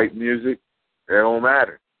music, white music, it don't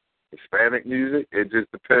matter. Hispanic music, it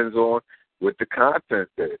just depends on what the content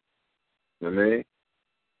is. You know what I mean?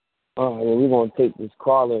 All right, well, we're going to take this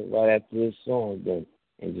caller right after this song, then,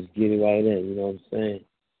 and just get it right in, you know what I'm saying?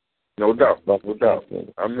 No doubt, no doubt.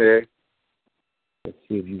 I'm here. Let's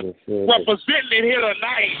see if you can feel representing it here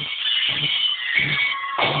tonight.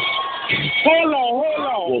 Hold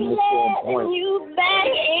on. You back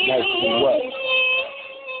nice to what?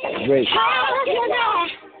 Great.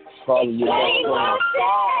 Calling you back home.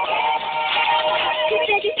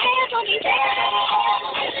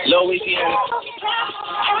 Louisiana.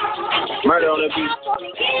 Murder on the beat.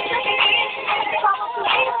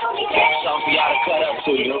 Something for y'all to cut up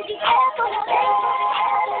to,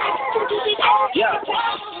 Yeah.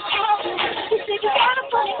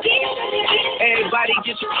 Everybody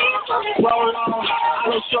get your roll on. I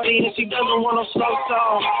know shorty and she doesn't want no slow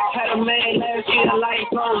song. Had a man last year, life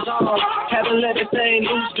goes on. Haven't let the thing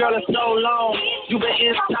loose, girl, it's so long. You been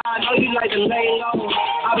inside, know you like to lay low.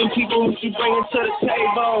 I've been people who you bringing to the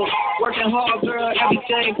table. Working hard, girl,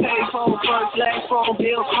 everything paid for. First, last phone,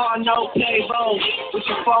 bills, car, no cable. With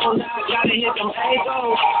your phone out, gotta hit them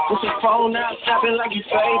angles. With your phone out, snapping like you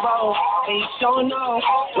Fable. And you showing off,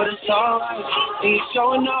 but it's alright. And you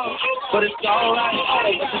showing off, but it's alright.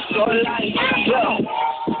 It's your life, yeah.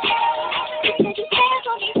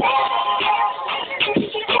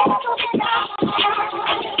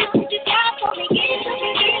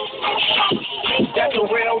 That's a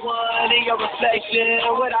real one in your reflection.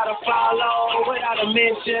 Without a follow, without a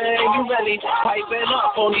mention. You really piping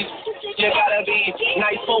up on these. You gotta be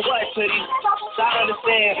nice for what to these. I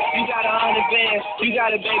understand. You got 100 bands. You got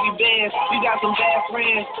a baby band. You got some bad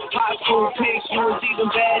friends. High school pics. You was even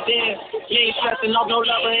bad then. You ain't stressing off no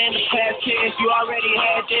lover in the past tense. You already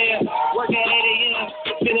had them. Work at 8 a.m.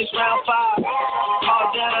 Finish round 5. All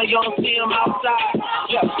down. You don't see them outside.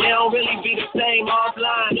 Yeah, they don't really be the same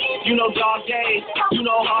offline. You know dog days. You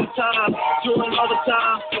know hard time. Doing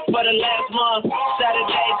overtime for the last month.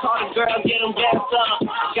 Saturday, call the girl, get get them gas up.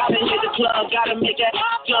 Gotta hit the club, gotta make that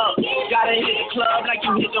jump. Gotta hit the club like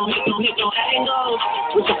you hit them angles.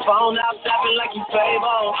 With your phone out, tapping like you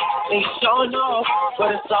Fable. And you showing off,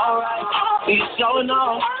 but it's alright. And you showing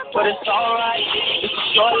off, but it's alright. It's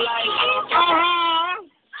a short life.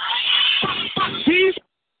 Peace.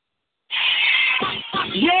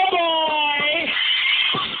 Yeah, boy.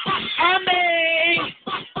 I mean,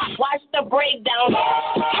 watch the breakdown.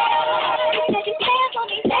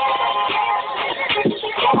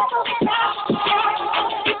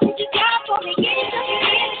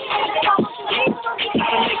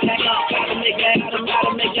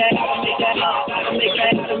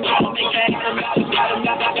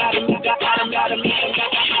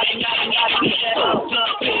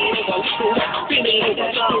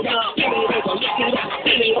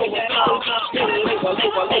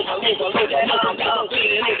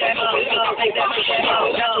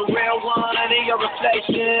 Real one in your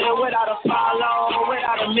reflection, without a follow,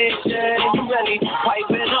 without a mission, you really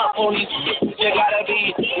piping up on these. You gotta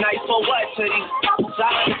be nice for what to these? So I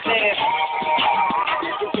understand.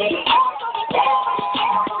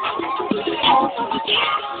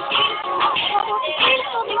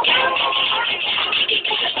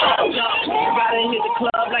 Gotta hit the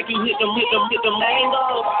club like you hit them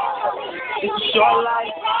angles. It's a short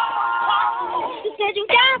life.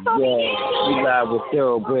 Yeah, we live with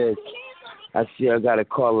THoRoughBred. I see I got a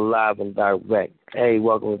caller live and direct. Hey,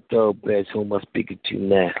 welcome to THoRoughBred. Who am I speaking to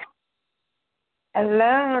now?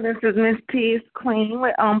 Hello, this is Miss Peace Queen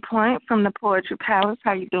with On Point from the Poetry Palace.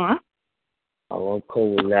 How you doing? Oh, I'm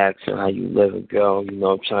cool, relaxing. How you living, girl? You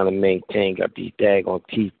know, I'm trying to maintain. Got these daggone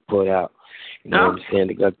teeth put out. You know what I'm saying?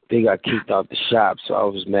 They got kicked out the shop, so I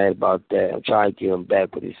was mad about that. I'm trying to get them back,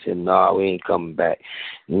 but they said, no, we ain't coming back.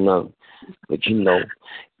 You know, but you know,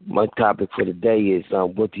 my topic for the day is,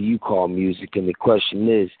 what do you call music? And the question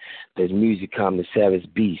is, does music calm the savage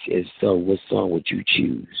beast? If so, what song would you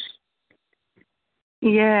choose?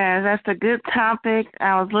 Yeah, that's a good topic.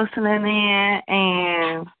 I was listening in,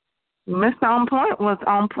 and Mr. On Point was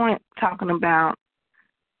on point talking about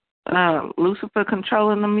Lucifer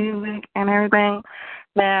controlling the music and everything.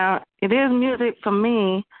 Now, it is music for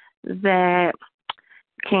me that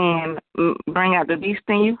can bring out the beast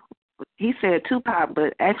in you. He said Tupac,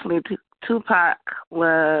 but actually Tupac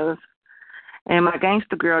was, in my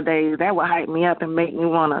gangster girl days, that would hype me up and make me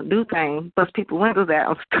want to do things, bust people windows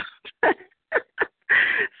out and stuff.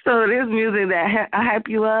 So it is music that hype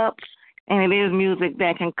you up, and it is music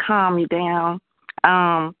that can calm you down.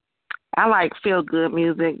 I like feel-good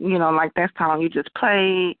music, you know, like that song you just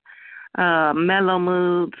played, mellow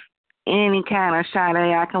moods, any kind of Sade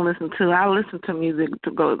I can listen to. I listen to music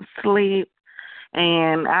to go to sleep,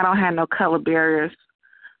 and I don't have no color barriers.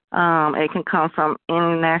 It can come from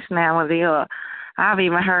any nationality, or I've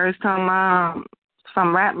even heard some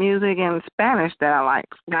rap music in Spanish that I like.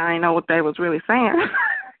 I didn't know what they was really saying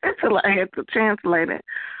until I had to translate it.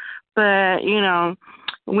 But, you know,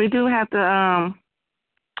 we do have to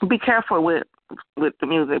be careful with the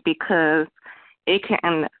music, because it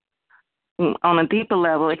can, on a deeper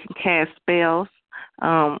level, it can cast spells.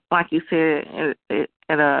 Like you said,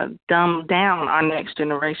 it'll dumb down our next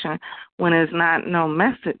generation when there's not no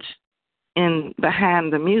message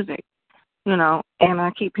behind the music, you know. And I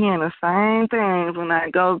keep hearing the same things when I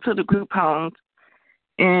go to the group homes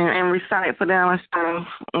and recite for them and stuff.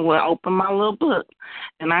 Well, open my little book,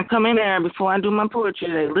 and I come in there before I do my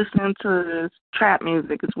poetry. They listening to this trap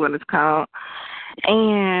music is what it's called,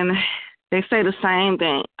 and they say the same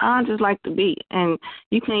thing. I just like the beat, and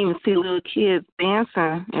you can even see little kids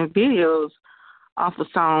dancing in videos off of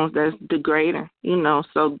songs that's degrading, you know.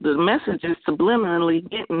 So the message is subliminally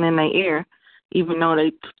getting in their ear, even though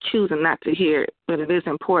they choosing not to hear it. But it is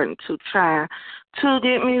important to try to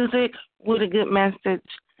get music with a good message,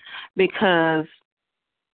 because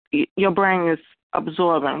your brain is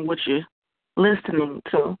absorbing what you're listening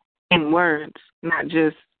to in words, not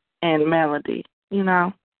just in melody, you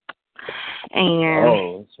know.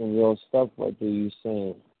 And some real stuff right there you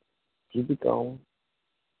saying. Keep it going.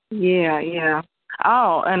 Yeah.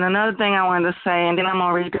 Oh, and another thing I wanted to say, and then I'm going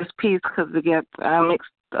to read this piece because I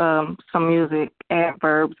mixed some music,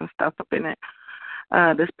 adverbs and stuff up in it,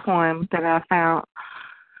 this poem that I found.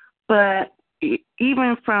 But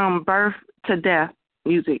even from birth to death,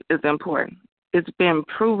 music is important. It's been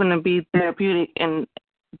proven to be therapeutic in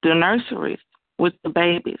the nurseries with the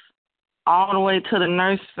babies, all the way to the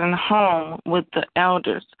nursing home with the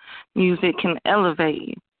elders. Music can elevate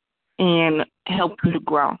you and help you to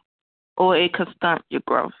grow, or it can stunt your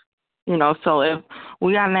growth. You know, so if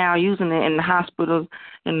We are now using it in the hospitals,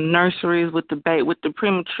 in the nurseries, with the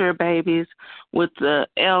premature babies, with the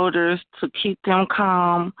elders to keep them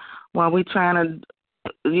calm while we trying to,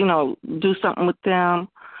 do something with them.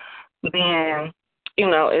 Then,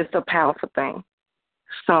 it's a powerful thing.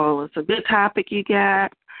 So it's a good topic you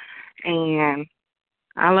got, and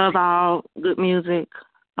I love all good music.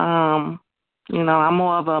 I'm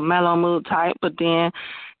more of a mellow mood type, but then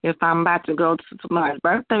if I'm about to go to somebody's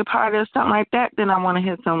birthday party or something like that, then I want to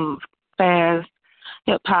hear some fast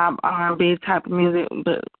hip-hop, R&B type of music.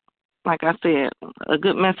 But like I said, a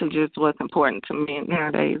good message is what's important to me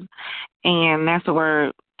nowadays, and that's a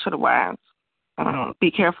word to the wise. Be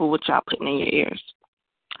careful what y'all putting in your ears.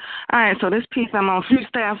 All right, so this piece I'm on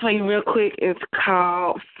freestyle for you real quick is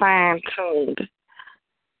called Fine-Tuned.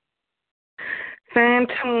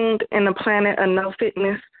 Fine-tuned in the planet of no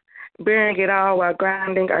fitness, bearing it all while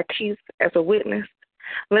grinding our teeth as a witness.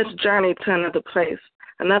 Let's journey to another place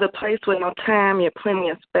with no time yet plenty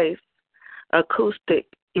of space. Acoustic,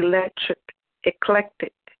 electric,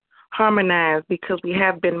 eclectic, harmonized because we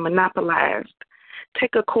have been monopolized.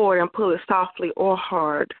 Take a chord and pull it softly or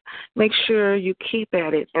hard. Make sure you keep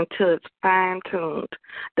at it until it's fine-tuned.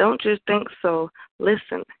 Don't just think so,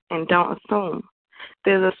 listen and don't assume.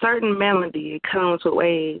 There's a certain melody, it comes with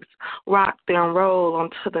waves. Rock, then roll on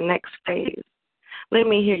to the next phase. Let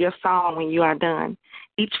me hear your song when you are done.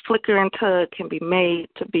 Each flicker and tug can be made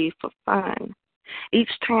to be for fun. Each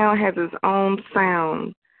town has its own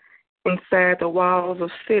sound inside the walls of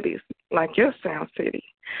cities, like your Sound City.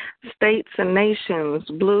 States and nations,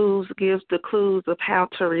 blues gives the clues of how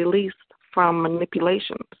to release from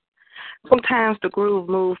manipulations. Sometimes the groove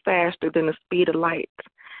moves faster than the speed of light.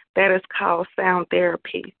 That is called sound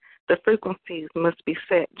therapy. The frequencies must be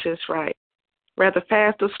set just right. Rather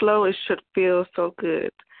fast or slow, it should feel so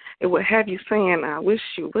good. It would have you saying, I wish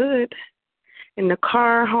you would. In the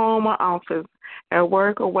car, home, or office, at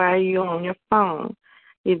work, or while you're on your phone,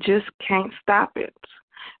 you just can't stop it.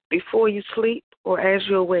 Before you sleep or as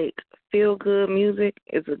you awake, feel-good music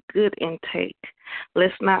is a good intake.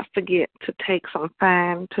 Let's not forget to take some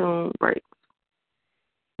fine-tuned breaks.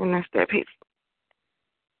 And that's that piece.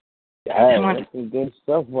 Yeah, that's some good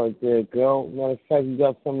stuff right there, girl. Matter of fact, you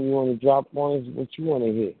got something you want to drop on us? What you want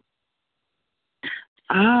to hear?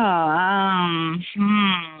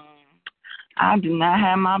 I do not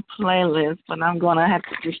have my playlist, but I'm going to have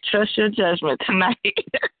to just trust your judgment tonight.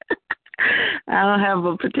 I don't have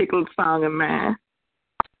a particular song in mind.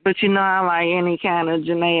 But I like any kind of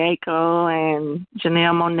Janae Aiko and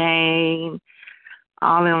Janelle Monáe,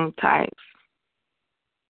 all them types.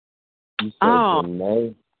 You said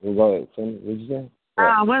Janae? What did you say?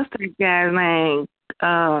 What's that guy's name?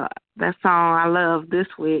 That song I love this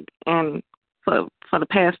week and for the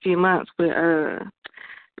past few months with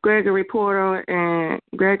Gregory Porter and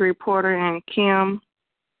Kim.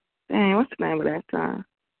 Dang, what's the name of that song?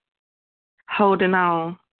 Holding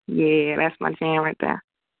On. Yeah, that's my jam right there.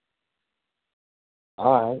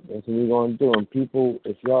 All right, that's what we're going to do. And people,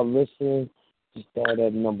 if y'all listening, just start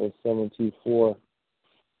at number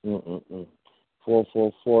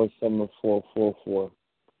 724-444-7444.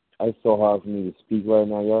 It's so hard for me to speak right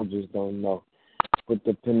now. Y'all just don't know. Put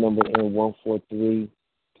the PIN number in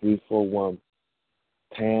 143341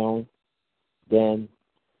 pound. Then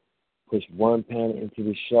push 1 pound into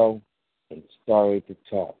the show and start at the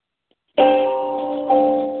top.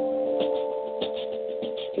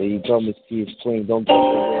 There you go, Miss T. Queen. Don't go there.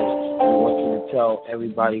 I want you to tell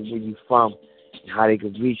everybody where you from and how they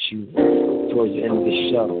can reach you towards the end of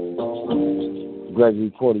the show. Gregory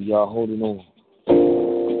Porter, y'all holding on.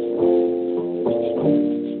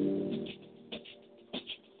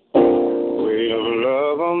 Weight of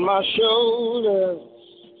love on my shoulders.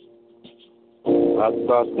 I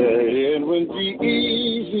thought that it would be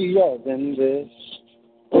easier than this.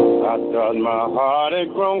 I thought my heart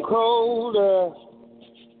had grown colder.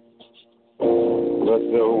 But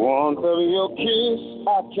the warmth of your kiss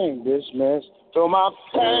I can't dismiss. So my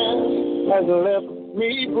past has left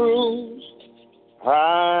me bruised.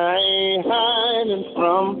 I ain't hiding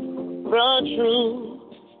from the truth.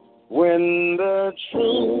 When the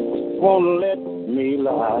truth won't let me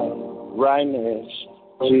lie right next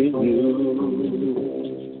to you.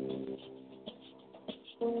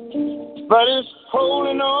 But it's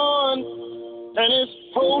holding on and it's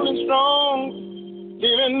holding strong.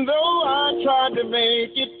 Even though I tried to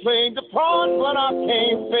make it, play the part, but I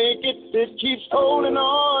can't fake it. It keeps holding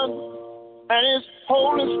on, and it's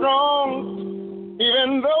holding strong.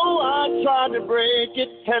 Even though I tried to break it,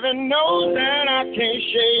 heaven knows that I can't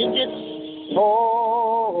shake it.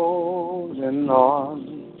 Holding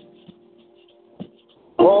on,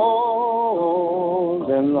 holding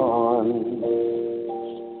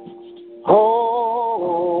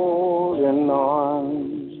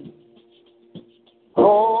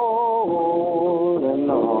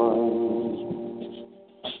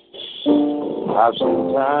I've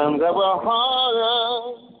seen times that were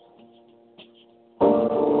harder.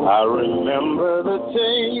 I remember the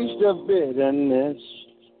taste of bitterness.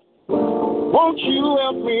 Won't you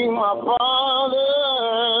help me, my Father?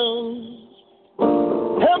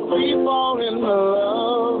 Help me fall in the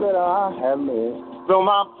love that I have missed. Though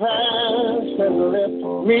my past has left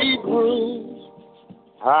me bruised,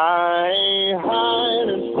 I ain't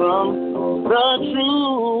hiding from the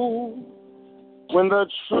truth. When the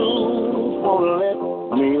truth won't let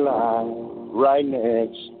me lie right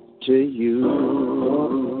next to you.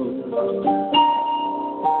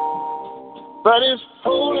 But it's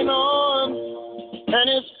holding on, and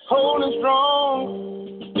it's holding strong.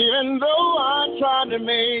 Even though I tried to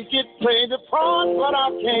make it play the part, but I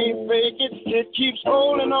can't fake it. It keeps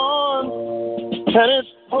holding on, and it's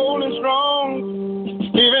holding strong.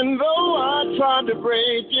 Even though I tried to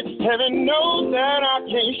break it, heaven knows that I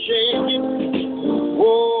can't shake it.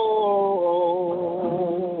 Whoa.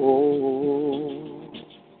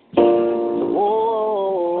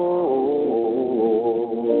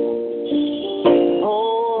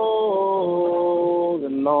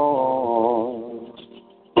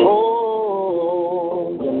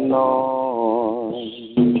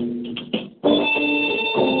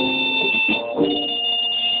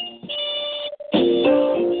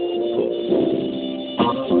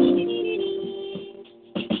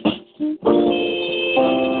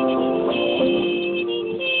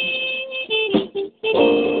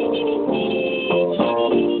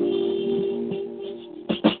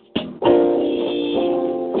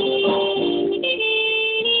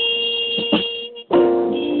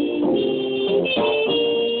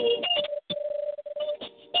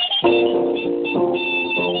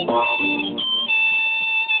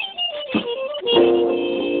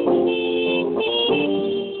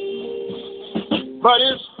 But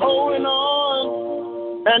it's holding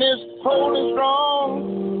on, and it's holding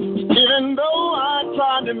strong. Even though I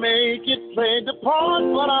tried to make it play the part,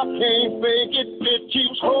 but I can't fake it. It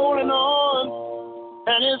keeps holding on,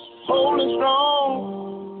 and it's holding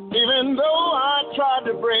strong. Even though I tried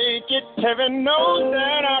to break it, heaven knows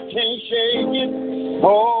that I can't shake it.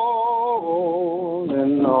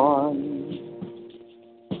 Holding on,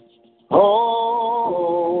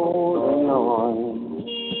 holding on.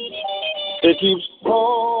 It keeps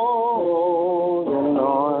holding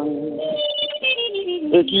on.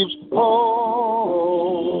 It keeps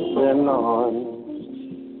holding on.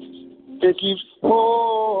 It keeps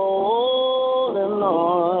holding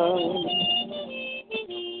on.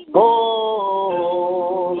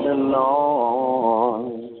 Holding on.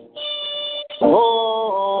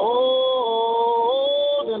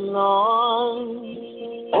 Holding on.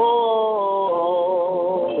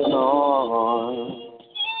 Holding on.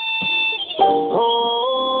 Holding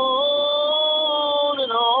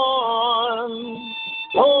on,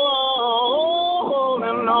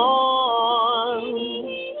 holding on,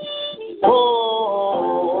 holding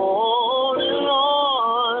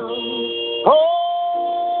on, holding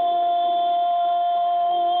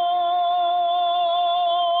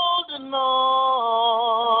on.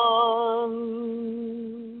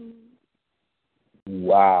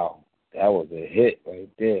 Wow, that was a hit right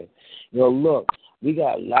there. Look, we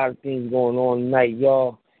got a lot of things going on tonight,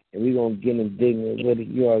 y'all, and we're going to get indignant with it.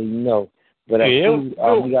 You already know. But I see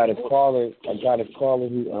we got a caller. I got a caller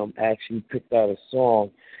who actually picked out a song.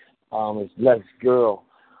 It's Lex Girl,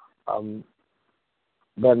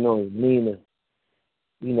 better known as Nina.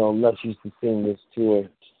 Lex used to sing this to her.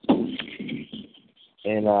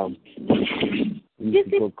 And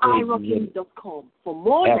visit iRocking.com for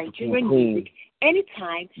more Nigerian music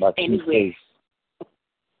anytime, anywhere.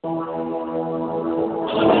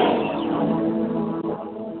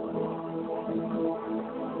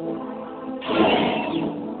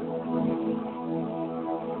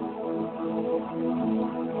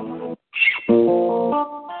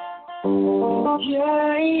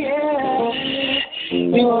 Yeah,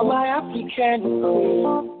 you are my African queen.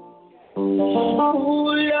 Ooh,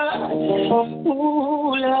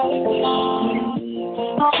 Lord.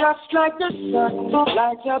 Just like the sun,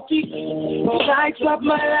 lights up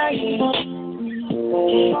my life.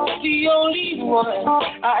 The only one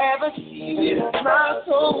I ever see with a smile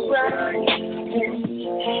so bright.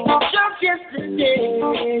 Just yesterday,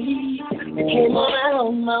 you came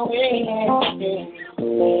around my way.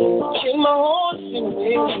 Changed my whole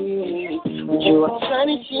thing. You are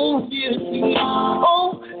sunny, seems beautiful.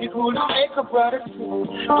 Oh, you could make a brother too.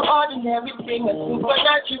 The ordinary thing, a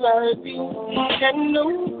supernatural being. And know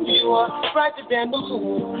you are brighter than the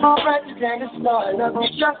moon, brighter than the star. I love you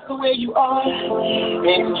just the way you are.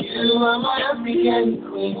 And you are my African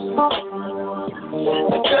queen.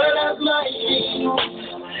 The girl of my dreams.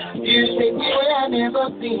 You take me where I never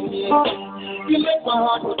been. You make my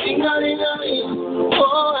heart go ding-a-ling-a-ling.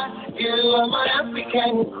 Oh, you are my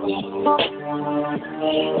African queen.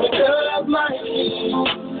 The girl of my dreams.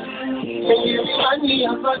 And you remind me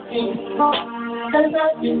of a thing. And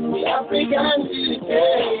that is the African beauty.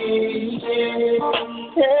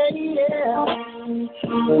 Hey, yeah.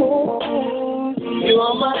 You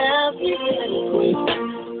are my African queen.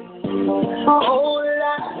 Oh,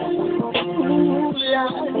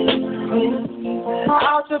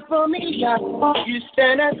 out of familiar, you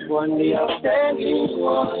stand as one, the outstanding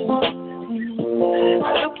one. I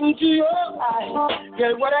look into your eyes,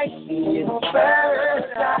 girl, what I see is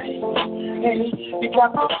paradise. Hey, you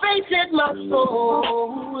got the faith in my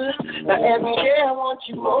soul. Now every day I want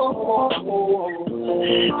you more.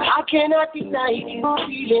 I cannot deny the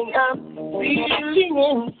feeling I'm feeling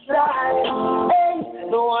inside. Hey,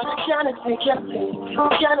 no one can take your place,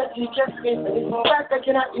 cannot take your space. It's the fact I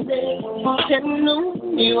cannot erase.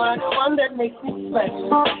 You are the one that makes me sweat,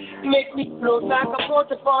 make me float like a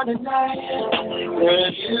boat upon the night.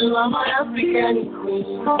 Girl, you are my African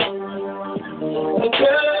queen, the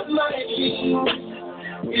girl of my dreams.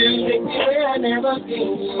 You take me where I never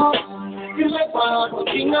been. You make my heart go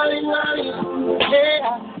ding-a-ling-a-ling.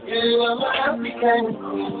 Yeah, you are my African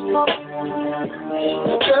queen,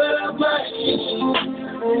 the girl of my dreams.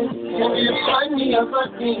 You remind me of a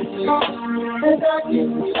thing, and that is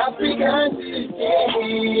the African beauty.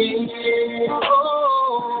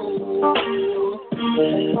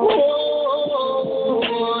 Oh,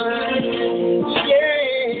 yeah.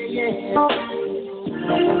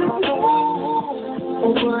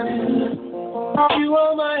 You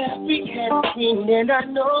are my African queen, and I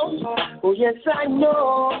know, oh yes I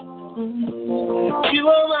know. You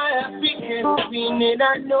are my African queen, and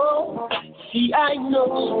I know. See, I know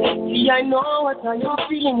what I am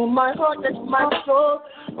feeling in my heart, that's my soul.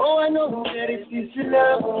 Oh, I know that it is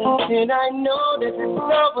love, and I know that this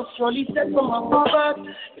love was surely set from up above.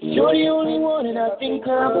 You're the only one that I think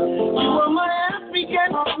of. You are my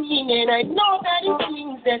African queen, and I know that it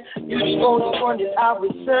means that you're the only one that I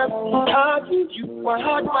will serve. I give you my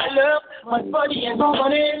heart, my love, my body, and my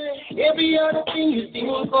money. Every other thing you think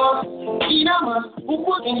for. Inama, who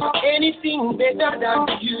couldn't have anything better than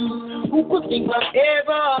you? Who could think of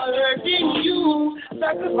ever hurting you?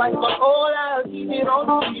 Sacrifice my all, I'll give it all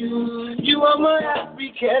to you. You are my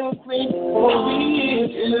African queen, for real.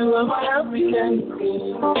 You are my African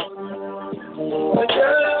queen. The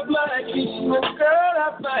girl of my dreams, the girl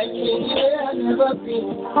of my dreams, yeah, I've never been.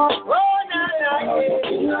 Oh, na na, yeah,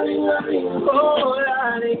 oh, la,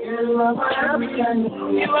 you are my African,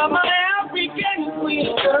 you are my African queen,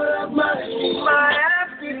 girl of my dreams, my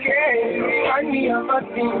African, remind me of a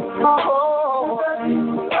thing. Oh,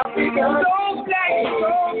 African, so black,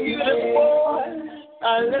 so beautiful. I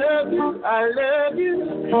love you, I love you,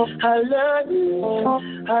 I love you,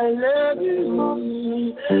 I love you.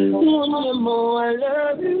 One more, I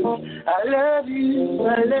love you, I love you,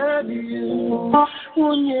 I love you.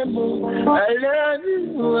 One more, I love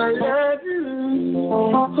you, I love you.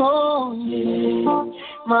 Oh yeah,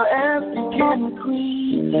 my African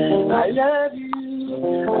queen, I love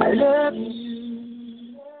you, I love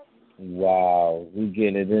you. Wow, we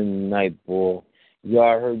getting it in tonight, boy.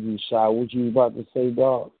 Y'all heard you, Shy. What you about to say,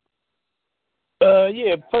 dog?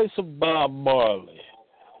 Yeah, play some Bob Marley.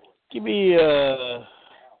 Give me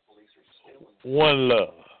One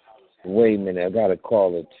Love. Wait a minute, I got a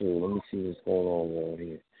caller too. Let me see what's going on around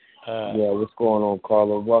here. Yeah, what's going on,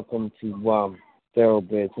 caller? Welcome to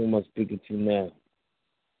THoRoughBred. Who am I speaking to now?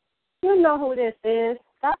 You know who this is.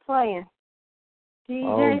 Stop playing.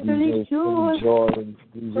 DJ DJ Jordan.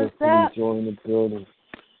 DJ in the building.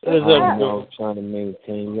 I'm trying to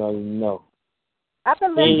maintain. You already know. I've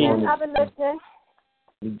been listening.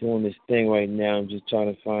 We're doing this thing right now. I'm just trying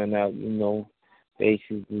to find out,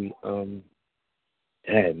 basically,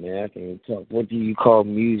 hey, man, I can't even talk. What do you call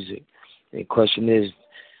music? The question is,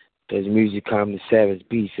 does music come to savage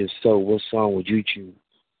beats? If so, what song would you choose?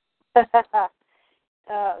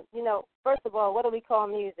 First of all, what do we call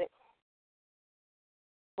music?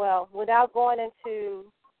 Well, without going into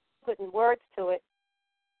putting words to it,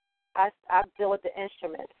 I deal with the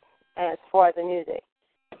instruments as far as the music.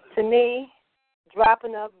 To me,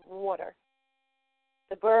 dropping of water,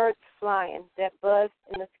 the birds flying, that buzz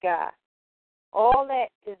in the sky, all that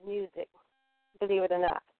is music, believe it or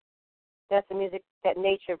not. That's the music that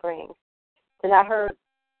nature brings. And I heard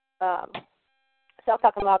self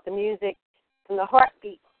talking about the music from the heart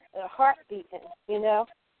beating,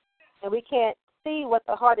 and we can't see what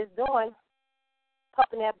the heart is doing,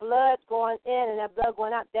 pumping that blood going in and that blood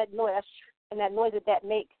going out. That noise, and that noise that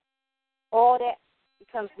makes, all that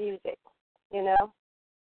becomes music, you know?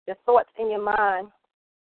 The thoughts in your mind.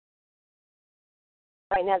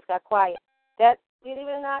 Right now it's got quiet. That, believe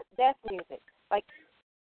it or not, that's music. Like,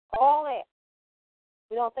 all that.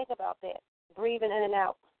 We don't think about that. Breathing in and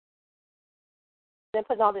out. Then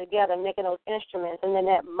putting all together, making those instruments, and then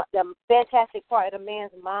the fantastic part of the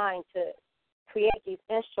man's mind to create these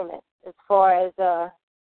instruments, as far as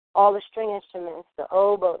all the string instruments, the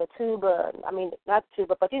oboe, the tuba. I mean, not the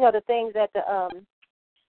tuba, but you know the things that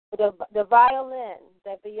the violin,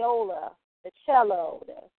 the viola, the cello.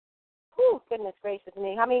 Goodness gracious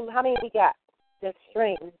me! How many we got? The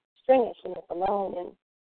string instruments alone, and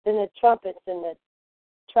then the trumpets and the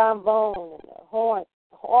trombone and the horn,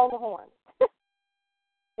 all the horns.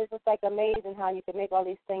 It's just like amazing how you can make all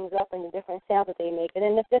these things up and the different sounds that they make. And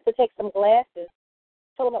then just to take some glasses,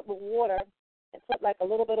 fill them up with water, and put like a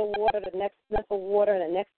little bit of water, the next sniff of water,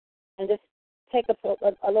 and just take a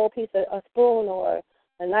little piece of a spoon or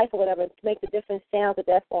a knife or whatever to make the different sounds that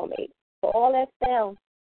that's going to make. So all that sound,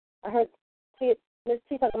 I heard Miss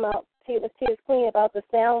T talking about, Miss T is Queen about the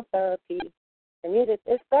sound therapy. The music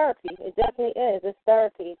is therapy. It definitely is. It's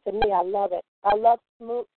therapy. To me, I love it. I love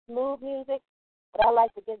smooth music, but I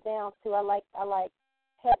like to get down to. I like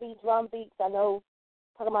heavy drum beats. I know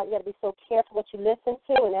talking about you got to be so careful what you listen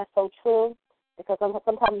to, and that's so true because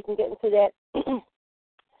sometimes you can get into that.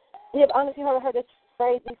 You've honestly heard this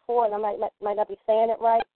phrase before, and I might not be saying it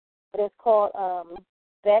right, but it's called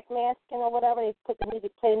backmasking or whatever. They play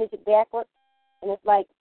the music backwards, and it's like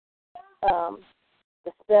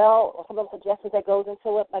the spell or some of the suggestions that goes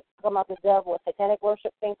into it, like come out the devil or satanic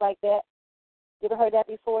worship, things like that. You ever heard that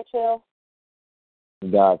before, CHiLL?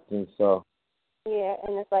 Yeah, I think so. Yeah,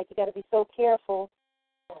 and it's like you got to be so careful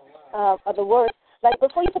of the words. Like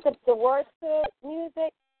before you put the words to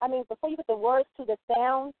music, before you put the words to the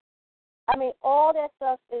sound, all that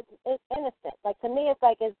stuff is innocent. Like to me, it's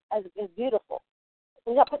like it's beautiful.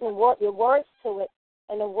 When you're not putting your words to it,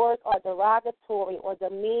 and the words are derogatory or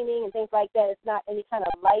demeaning and things like that, it's not any kind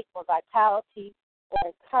of life or vitality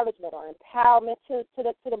or encouragement or empowerment to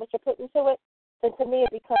what you're putting to it, then to me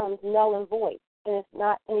it becomes null and void. And it's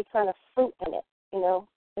not any kind of fruit in it, you know.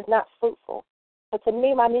 It's not fruitful. But to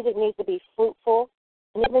me, my music needs to be fruitful.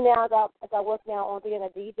 And even now, as I work now on being a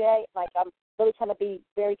DJ, like I'm really trying to be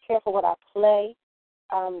very careful what I play,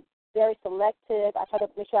 very selective. I try to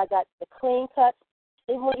make sure I got the clean cuts.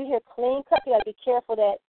 Even when you hear clean cuts, you got to be careful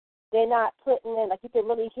that they're not putting in, like you can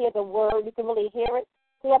really hear the word, you can really hear it.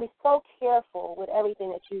 So you got to be so careful with everything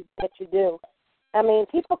that you do.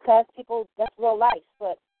 People cuss, that's real life,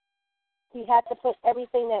 but you have to put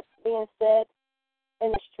everything that's being said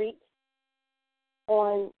in the streets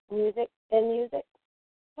on music, in music.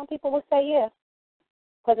 Some people would say yes,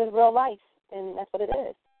 because it's real life, and that's what it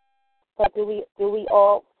is. But do we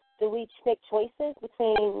make choices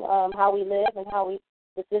between how we live and how we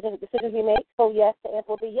decisions we make? So yes, the answer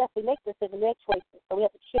will be yes. We make decisions, we make choices. So we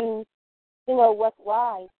have to choose, what's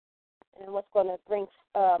wise and what's going to bring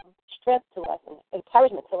strength to us and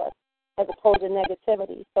encouragement to us, as opposed to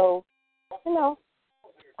negativity. So,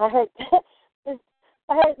 I heard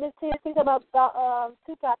Miss T speak about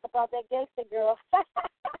Tupac about that gangster girl.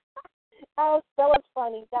 That was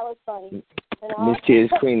funny. Miss T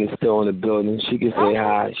Queen is still in the building. She can say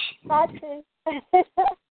hi. Hi, T.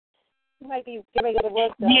 You might be getting ready to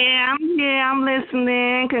work, though. Yeah, I'm here. I'm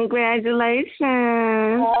listening. Congratulations.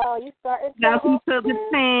 Oh, you started. Welcome to the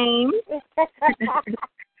team.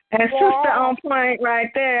 And sister on point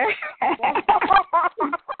right there.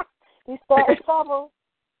 You started trouble.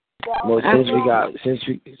 Well, since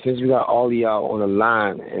we got all of y'all on the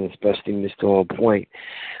line, and especially Mr. On Point,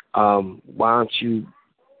 why don't you,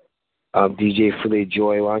 DJ Philly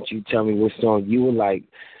Joy, why don't you tell me what song you would like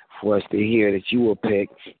for us to hear that you will pick?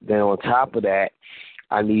 Then on top of that,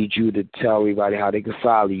 I need you to tell everybody how they can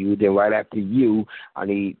follow you. Then right after you, I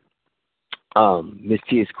need Miss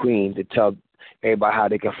T is Queen to tell everybody how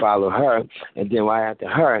they can follow her. And then right after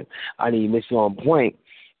her, I need Mr. On Point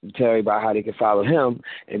to tell everybody how they can follow him.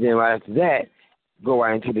 And then right after that, go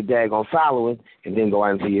right into the daggone following, and then go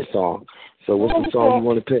right into your song. So what's the song you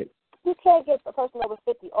want to pick? You can't get a person over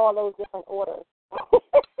 50 all those different orders.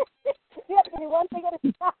 You have to do one thing at a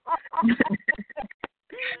time.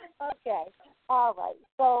 Okay. All right.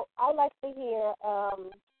 So I like to hear,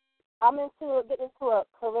 I'm getting into a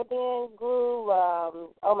Caribbean groove.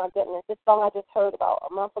 Oh, my goodness. This song I just heard about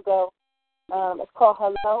a month ago. It's called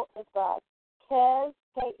Hello. It's by Kez,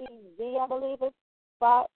 K-E-Z, I believe it's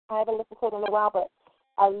by. I haven't listened to it in a while, but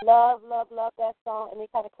I love that song, and they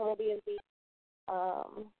kind of Caribbean beat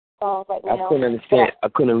songs right now. I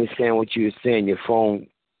couldn't understand what you were saying. Your phone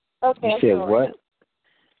Okay. You said what?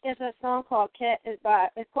 It's a song called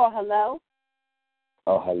it's called Hello.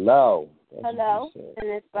 Oh, Hello. That's Hello. And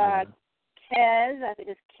it's by Kez. I think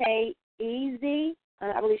it's K-E-Z. I'm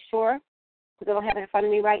not really sure because I don't have it in front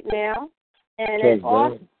of me right now. And Kez it's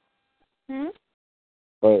also...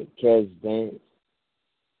 But Kez Dance.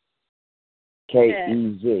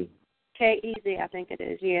 K-E-Z. K-E-Z, I think it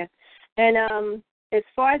is, yeah. And as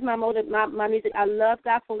far as my music, I love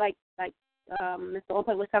gospel like Mr.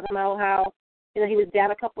 Open was talking about how, he was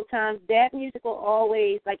down a couple times. That music will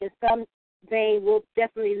always, like in some vein, will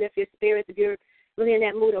definitely lift your spirits if you're really in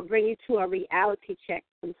that mood, or bring you to a reality check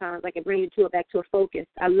sometimes, like it bring you back to a focus.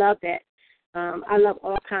 I love that. I love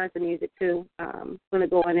all kinds of music, too. I'm going to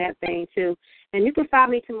go in that vein, too. And you can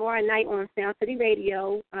find me tomorrow night on Sound City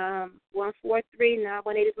Radio.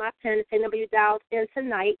 143-918 is my pen. The same number you dialed in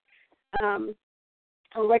tonight. I'm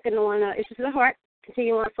working on Issues of the Heart,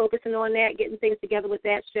 continuing on focusing on that, getting things together with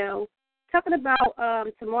that show. Talking about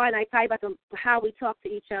tomorrow night, probably about how we talk to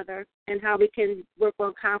each other and how we can work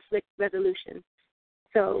on conflict resolution.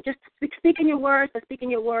 So just speaking your words, but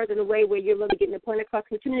speaking your words in a way where you're really getting the point across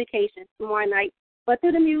in communication tomorrow night, but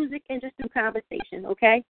through the music and just through conversation,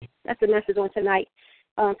 okay? That's the message on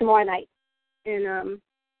tomorrow night. And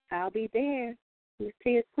I'll be there. Miss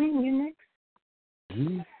Tia's Queen, you next.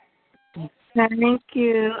 Mm-hmm. Thank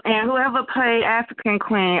you. And whoever played African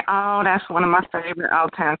Queen, that's one of my favorite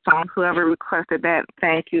all-time songs. Whoever requested that,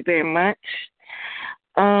 thank you very much.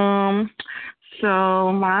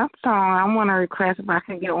 So my song I want to request, if I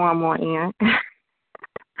can get one more in,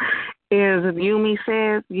 is Yumi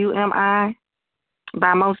Says, U-M-I,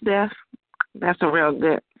 by Mos Def. That's a real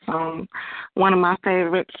good song, one of my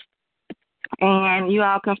favorites. And you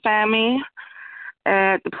all can find me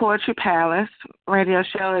at the Poetry Palace. Radio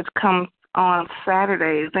show is comes on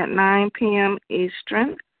Saturdays at 9 p.m.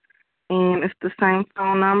 Eastern. And it's the same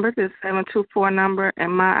phone number, the 724 number,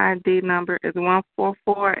 and my ID number is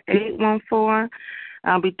 144814.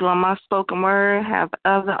 I'll be doing my spoken word, have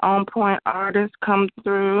other on-point artists come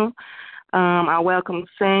through. I welcome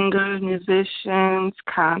singers, musicians,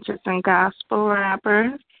 conscious and gospel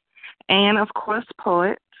rappers, and, of course,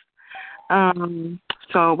 poets.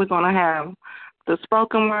 So we're going to have the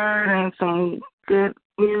spoken word and some good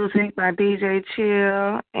music by DJ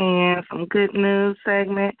CHiLL and some good news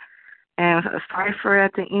segment. And a cipher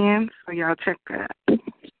at the end, so y'all check that.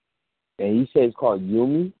 And you say it's called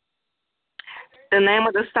Yumi? The name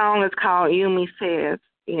of the song is called Yumi Says.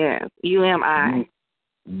 Yeah, U-M-I.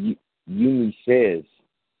 Yumi Says.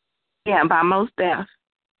 Yeah, by Mos Def.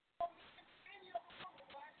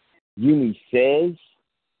 Yumi Says?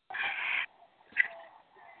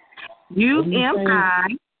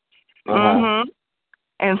 U-M-I. Mm-hmm.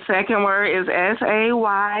 And second word is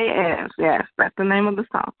S-A-Y-S. Yes, that's the name of the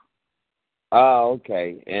song. Oh,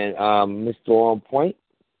 okay. And Mr. On Point?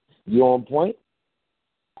 You on point?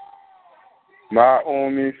 My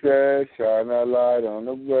Omi says, shine a light on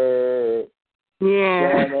the world.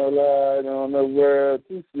 Yeah. Shine a light on the world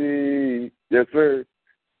to see. Yes, sir.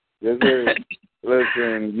 Yes, sir.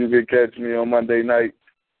 Listen, you can catch me on Monday night,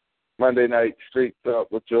 straight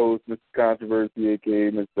up with your host, Mr. Controversy,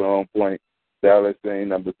 a.k.a. Mr. On Point. Dallas Lane,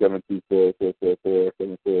 number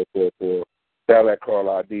 724-444-7444. Dial that call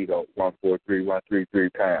ID, though,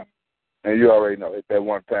 143-133 #. And you already know, hit that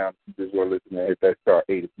 £1. You just want to listen and hit that *8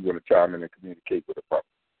 if you want to chime in and communicate with the public.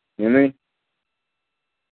 You know what I mean?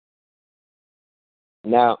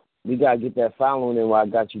 Now, we got to get that following in while I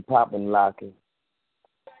got you popping and locking.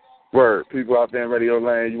 Word. People out there in radio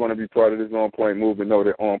land, you want to be part of this On Point movement, know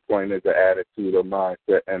that On Point is an attitude, a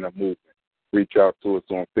mindset, and a movement. Reach out to us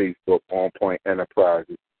on Facebook, On Point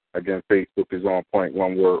Enterprises. Again, Facebook is On Point,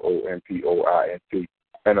 one word, ONPOINT.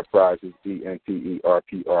 Enterprises,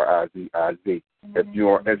 ENTERPRIZIZ. If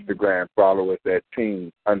you're on Instagram, follow us at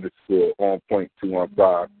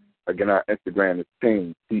team_OnPoint215. Again, our Instagram is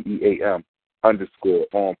team,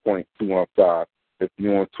 TEAM_OnPoint215. If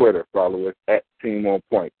you're on Twitter, follow us at Team On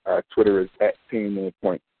Point. Our Twitter is at Team On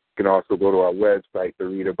Point. You can also go to our website to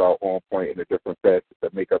read about On Point and the different facets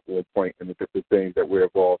that make up On Point and the different things that we're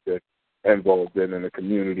involved in the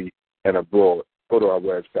community and abroad. Go to our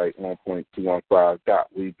website,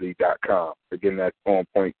 onpoint215.weebly.com. Again, that's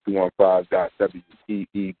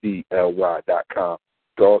onpoint215.weebly.com.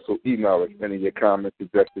 You can also email us any of your comments,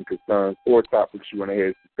 suggestions, concerns, or topics you want to hear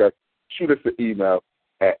us discuss. Shoot us an email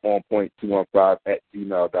at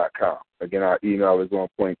onpoint215@gmail.com. Again, our email is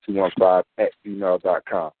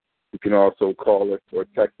onpoint215@gmail.com. You can also call us or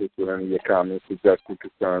text us with any of your comments, suggestions,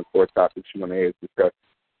 concerns, or topics you want to hear us discuss.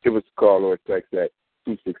 Give us a call or a text at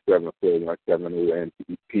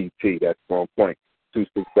 267-417-ONPT. That's On Point.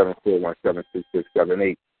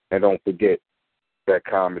 267-417-6678. And don't forget that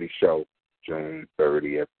comedy show, June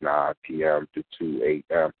 30th, 9 p.m. to 2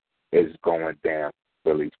 a.m. is going down.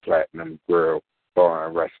 Philly's Platinum Grill Bar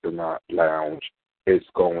and Restaurant Lounge is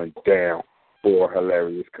going down. 4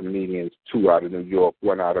 hilarious comedians, 2 out of New York,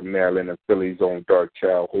 1 out of Maryland, and Philly's own Dark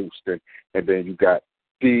Child hosting. And then you got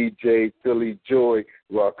DJ Philly Joy.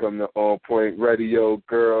 Welcome to On Point Radio,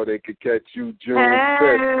 girl. They could catch you June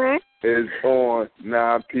 5th. Is on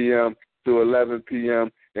 9 p.m. to 11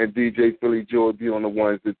 p.m. And DJ Philly Joy will be on the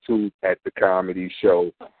 1s and 2s at the comedy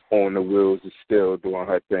show. On the Wheels is still doing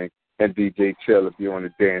her thing. And DJ CHiLL will be on the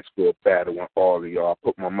dance floor battling all of y'all. I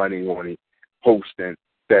put my money on it, hosting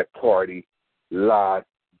that party, live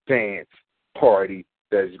dance party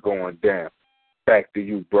that's going down. Back to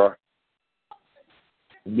you, bro.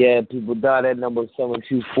 Yeah, people dial that number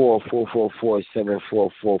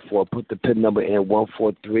 724-444-7444. Put the PIN number in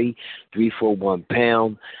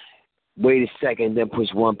 143-341#. Wait a second, then push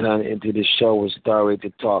 £1 into the show and start ready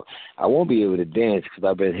to talk. I won't be able to dance because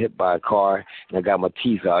I've been hit by a car and I got my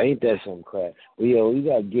teeth out. Ain't that some crap? Well, yo, we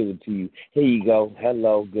got to give it to you. Here you go.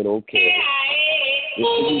 Hello, good old kid.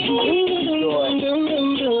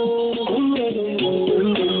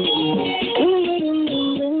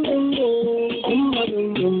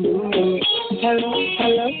 Hello,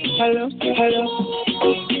 hello, hello, hello.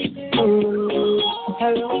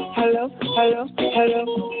 Hello, hello, hello, hello.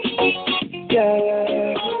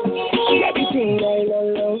 Yeah, she everything I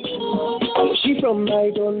love. She from I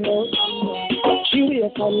don't know. She will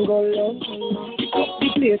come go low. The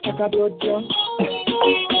place like a blood draw.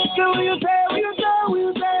 So will you say, will you say, will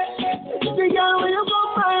you say? The girl will you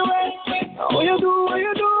come my way? What you do, what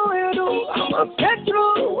you do, what you do? I'm a pet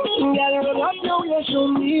through. Girl, run up now, you show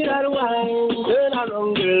me that wine. Turn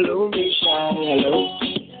around, girl, don't be shy. Hello,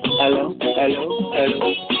 hello, hello,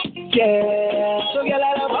 hello. Yeah, so girl,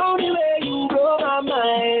 I love how the way you blow my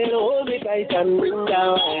mind. Hold me tight and bring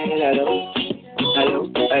down. Hello, hello,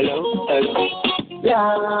 hello, hello.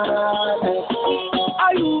 Yeah,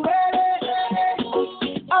 are you ready?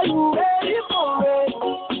 Are you ready for it?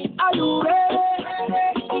 Are you ready?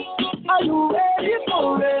 Are you ready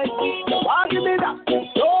for it? Why give me that?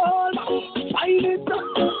 Hold on, find it,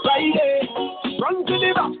 right there. Run to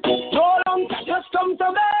the back, hold on, just come to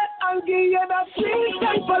me. I'll give you that sweet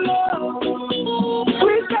type of love.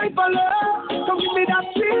 Sweet type of love. Come give me that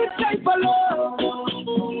sweet type of love.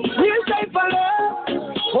 Sweet type of love.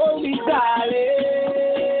 Hold me, darling.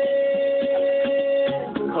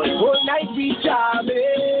 Cause whole night we jamming.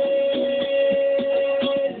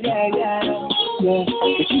 Yeah, yeah, yeah.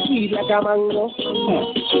 If you sweet like a mango,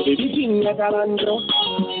 baby king like a mango.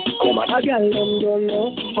 Come on, a girl, them don't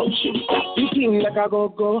know how she stop the king like a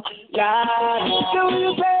go-go. Yeah. So will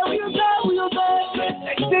you say, will you say, will you say?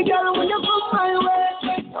 Sexy girl, when you come my way.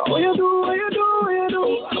 What you do, what you do, what you do?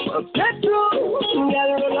 I'm upset too.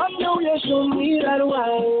 Girl, roll up now, you show me that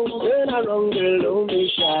wine. Turn around, girl, don't be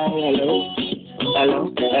shy. Hello, hello,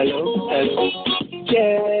 hello, hello.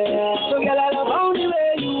 Yeah. So girl, I love how the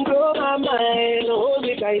way you blow my mind. Hold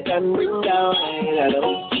me tight and bring down.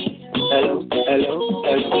 Hello, hello, hello,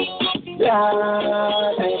 hello. Yeah.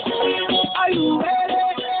 Are you ready?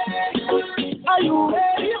 Are you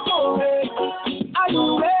ready for it? Are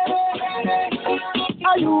you ready?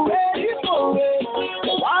 Are you ready for it?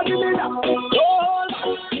 Why give me that? Hold on,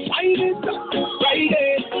 find it, right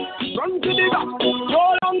there. Run to the back,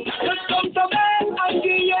 roll on, just come to bed and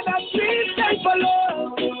give you that sweet type of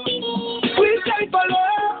love. Sweet type of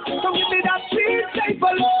love. Come give me that sweet type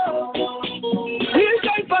of love. Sweet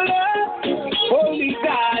type of love. Hold me,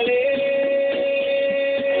 darling.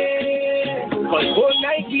 Cause whole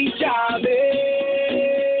night we jamming.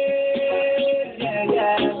 Yeah,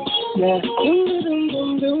 yeah, yeah.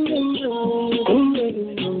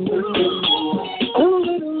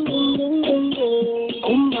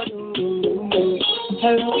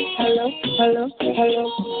 Hello, hello, hello, hello.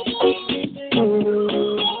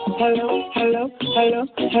 Hello, hello, hello,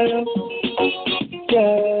 hello.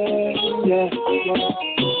 Yeah, yeah, yeah.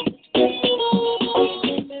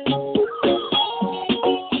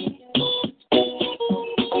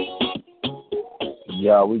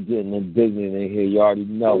 Y'all, we getting indignant in here. You already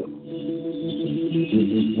know it. This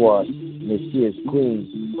is what Miss Sis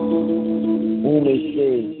Queen. Whom they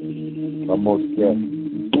say, almost dead.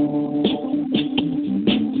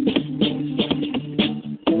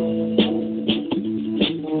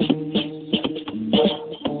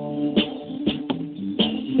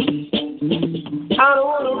 I don't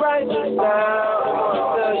want to write this down. I want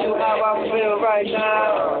to tell you how I feel right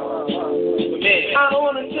now. I don't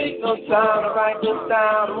want to take no time to write this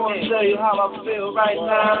down. I want to tell you how I feel right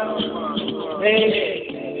now. Hey,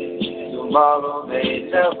 tomorrow may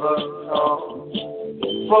never come.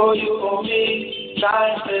 For you or me,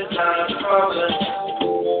 life is not promised.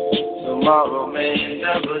 Tomorrow may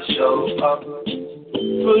never show up.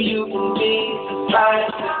 For you and me, life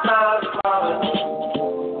is not promised.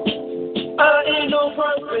 I ain't no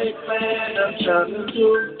perfect man, I'm trying to do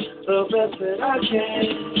the best that I can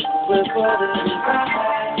with what it is I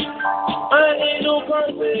have. I ain't no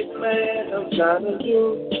perfect man, I'm trying to do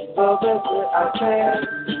the best that I can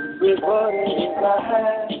with what it is I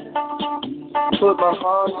have. Put my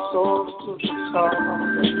heart and soul to the top.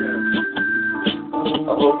 I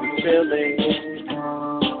hope you're feeling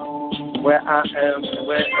where I am and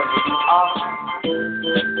wherever you are.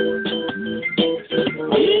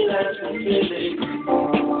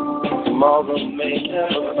 Tomorrow may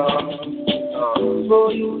never come. For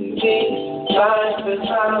you and me, life is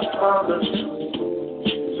not promised.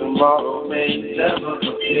 Tomorrow may never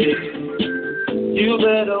appear. You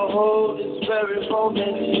better hold this very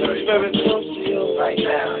moment, very close to you right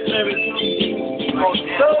now. Very close to you.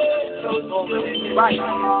 Close moment right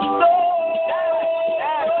now.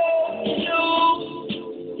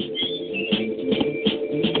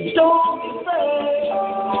 Don't be afraid.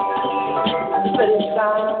 Spend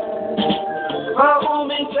time. My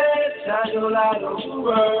homie said, shine your light on the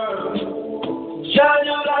world. Shine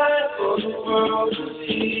your light for the world to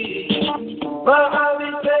see. My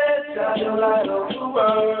homie said, shine your light on the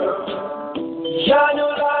world. Shine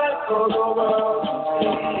your light for the world to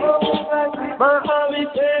see. My homie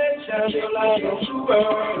said, shine your light on the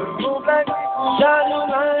world. Shine your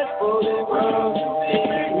light for the world to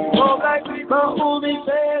see. My homie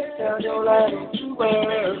said, shine your light on the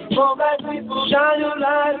world. Shine your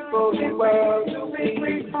light for the world to see.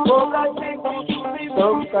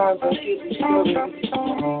 Sometimes I get discouraged.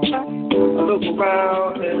 I look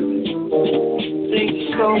around and things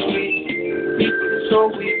are so weak. People are so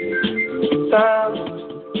weak. Sometimes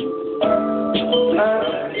I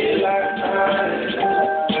feel like dying.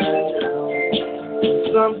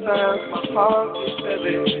 Sometimes my heart is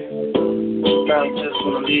heavy. I just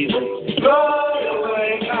wanna leave it. Go away.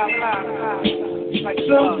 Like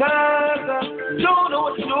sometimes I don't know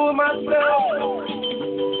what to do with myself.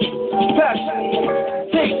 Passion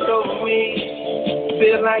takes over me.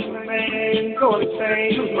 Feel like a man going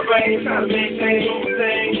insane. Lose my brain trying to maintain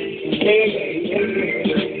everything. Hey.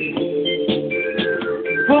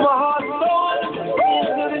 Put my heart and soul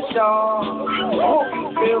into the shawl. I hope you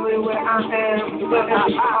feel me where I am, where I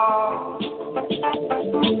are.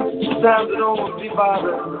 Sometimes I don't want to be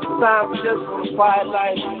bothered. Sometimes I just want a quiet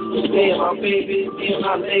life. Stay with my baby, stay with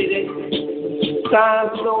my lady.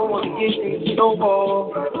 Sometimes I don't want to get into no more.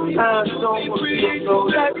 Sometimes I don't want to get so.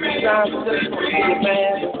 Sometimes I just want to be a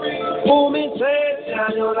man. Woman said,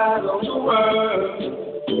 shine your light on the world.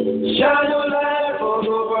 Shine your light for the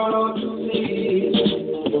world to see.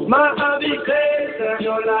 My hobby said, shine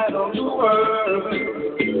your light on the world.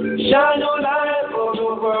 Shine your light for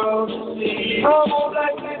the world to see. Almost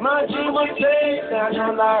like my dream would say, shine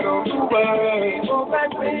your light on the world.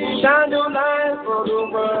 Shine your light for the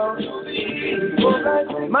world to see.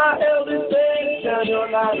 My elders say, shine your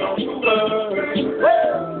light on the world.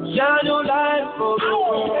 Shine your light for the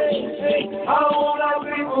world to see. I want our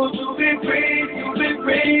people to be free, to be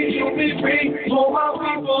free, to be free. For my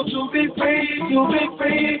people to be free, to be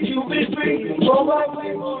free, to be free. For my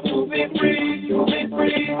people to be free, to be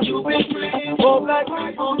free, to be free. For black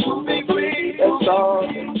people to be free. That's all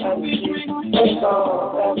that we need. That's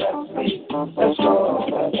all that we need. That's all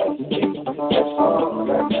that we need. That's all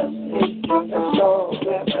that we need. That's all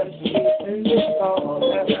that we need. That's all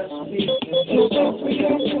that we need. To be free,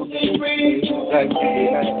 to be free. Like me,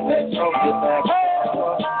 let's all get back.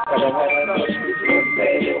 Gotta have enough people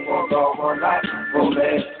say it won't go one night. One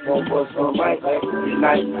man, one voice, one mic, like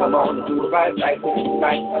unite. Come on and do it right, like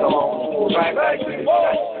unite. Come on and do it right, like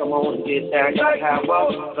unite. Come on and get down, got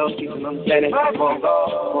power. Those people understanding. Come on, go.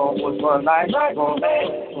 One voice, one life. One man,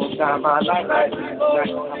 one time, my life, like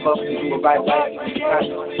unite. I love to do it right, like unite.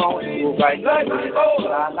 Come on and do it right, like unite.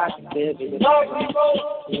 But I like to live in it. Black people,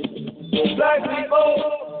 black people,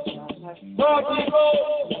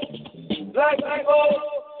 black people,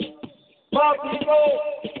 black people.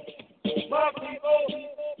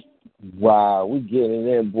 Wow, we getting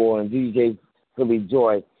in, boy. And DJ Philly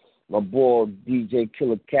Joy, my boy DJ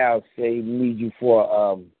Killer Cow, say he needs you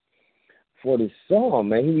for this song,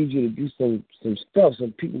 man. He needs you to do some stuff.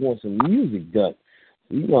 Some people want some music done.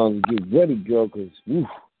 You want to get ready, girl, because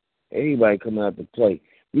everybody coming out to play.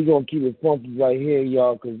 We're going to keep it funky right here,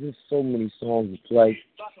 y'all, because there's so many songs to play.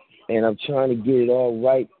 And I'm trying to get it all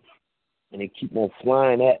right, and they keep on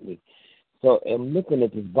flying at me. So I'm looking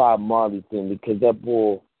at this Bob Marley thing because that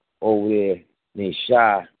boy over there named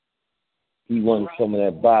Shy. He wanted some of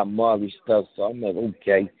that Bob Marley stuff, so I'm like,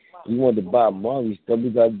 okay, you want the Bob Marley stuff, we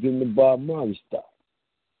got to give him the Bob Marley stuff.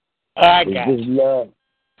 I got this love.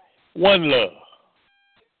 One love.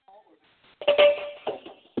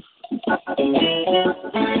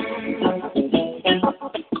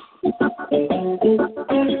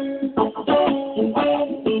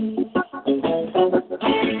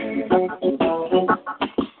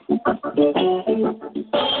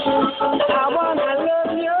 I wanna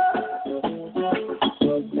love you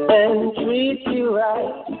and treat you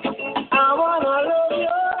right. I wanna love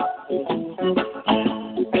you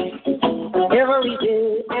every day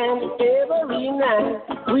and every night.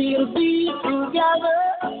 We'll be together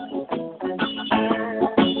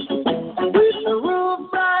with the roof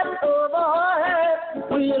right over our heads.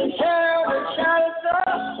 We'll share the shelter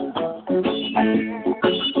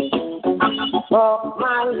of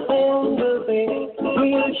my single bed.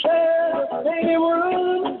 We'll share the same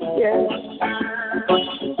room, yes.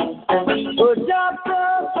 Oh, just a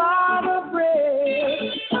Father bread.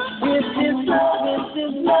 This is love, this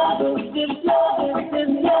is love, this is love, this is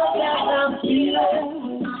love that I'm feeling.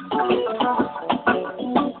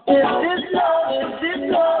 This is love, this is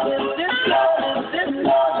love, this is love, this is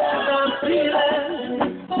love that I'm feeling.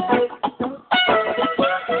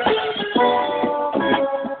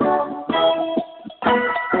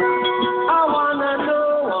 I wanna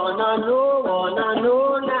know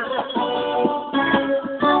now.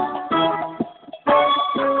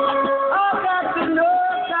 I got to know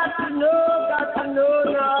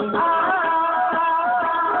now.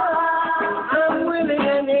 I'm willing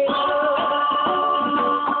and able.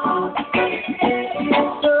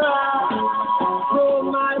 So I throw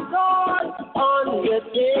my God on the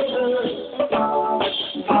table.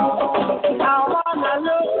 I wanna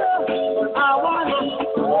love you. I wanna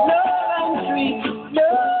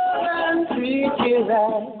love and treat you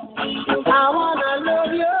right. I wanna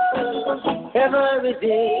love you every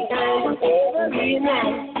day and every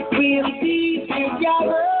night. We'll be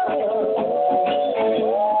together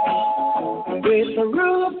with the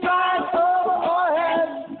roof right over our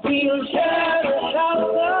heads. We'll share the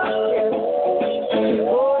shelter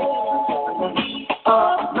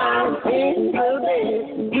of my single bed.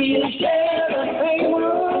 We'll share the same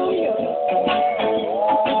room.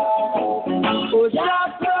 Oh, just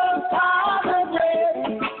a Father bread.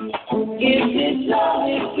 Is this love,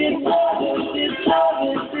 is this love, is this love,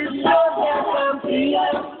 is this love that I'm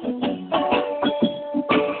feeling?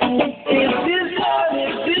 Is this love,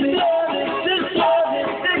 is this love, is this love,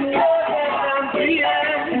 is this love that I'm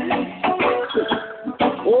feeling?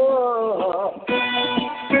 Oh.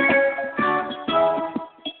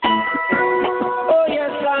 Oh,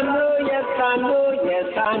 yes, I know, yes, I know, yes,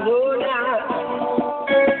 I know now.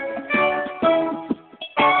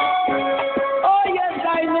 Oh, yes,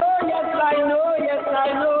 I know, yes, I know, yes, I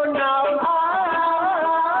know now.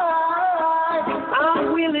 I'm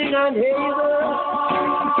willing and able.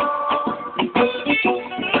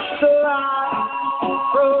 So I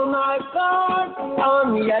throw my cards on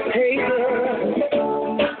your table.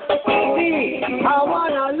 See, I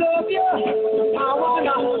wanna love you. I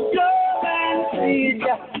wanna love and treat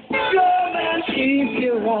you. Love and treat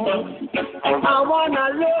you right. I wanna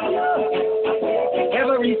love you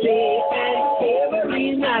every day and every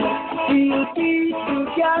night. We'll be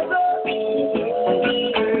together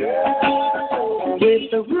with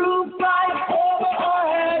the roof right over our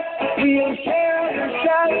heads. We'll share the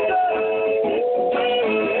shelter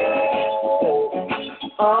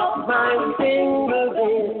of my single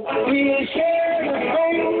bed. We'll share the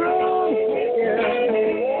same room.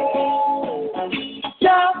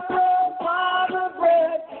 Just a Father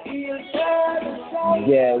bread. We'll share the shelter.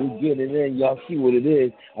 Yeah, we get it in. Y'all see what it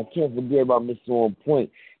is. I can't forget about Mr. On Point,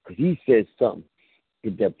 because he said something.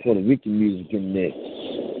 Get that Puerto Rican music in there.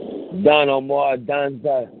 Don Omar,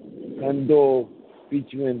 Danza, Kando,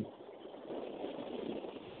 featuring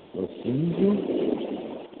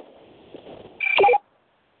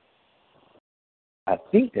I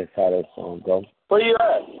think that's how that song goes. Where you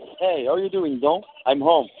at? Hey, how you doing, Don? I'm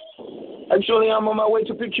home. Actually, I'm on my way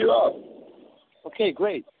to pick you up. Okay,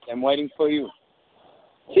 great. I'm waiting for you.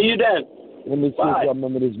 See you then. Let me see if y'all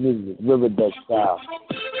remember this music, Riverdeck style.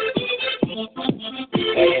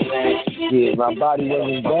 Yeah, my body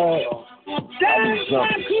wasn't bad. I was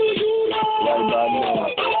jumping. Right about now,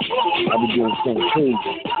 I be doing something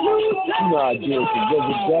crazy. You know I do it for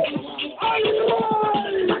Riverdeck.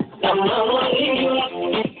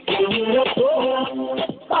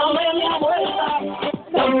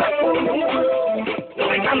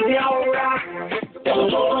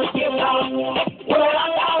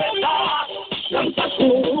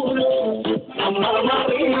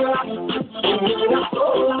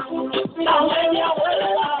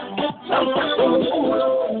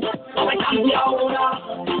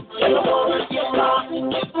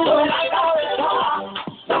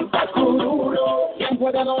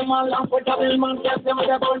 mal, la fuerza del mar que se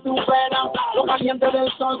mete por tu pena. Lo caliente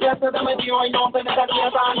del sol que se te metió y no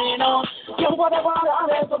penetraría tan lleno. Tiempo de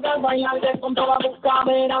parar eso que al bailarte con toda tu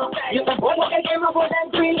cadera. Y este fuego que quema por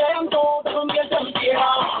dentro y lento te convierte en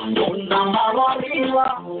piedra. Una mano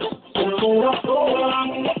arriba, una sola,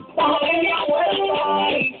 dale mi abuela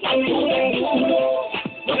y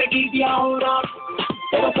no te quite ahora,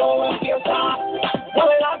 pero todo empieza.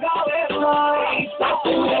 Mueve la cabeza y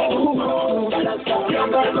sacude uno. La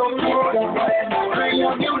estación de locura,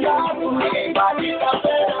 reina de un lado, y barriga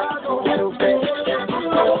esperando. Pero usted es un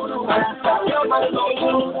la estación de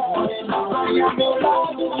locura, reina de un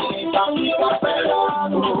lado, y barriga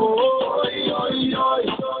esperando. Hoy.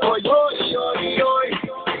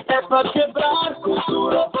 Es para quebrar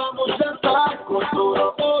cultura, vamos a estar cultura.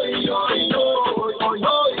 Hoy.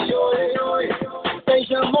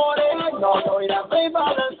 Deixa morrer, no irá bem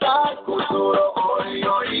balançar cultura. Hoy.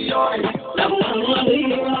 La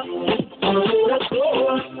mayoría, cultura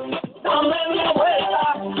toda, dame la vuelta,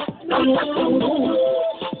 dame tu duro.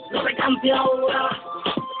 No me cante ahora,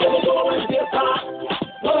 que todo empieza,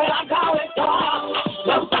 mueve la cabeza,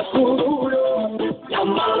 lanza tu duro,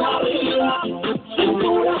 llama la vida,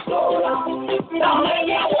 cultura toda, dame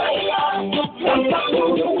la vuelta, lanza tu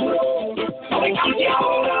duro. No me cante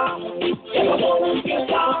ahora, que todo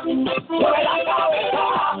empieza, mueve la cabeza,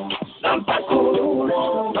 lanza tu duro,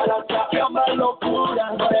 balanceación de locura,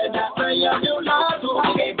 morena bella de un lado,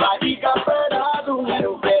 que marica esperado,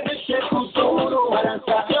 pero pereche tu solo,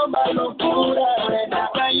 balanceación de locura, morena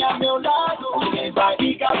bella de un lado, que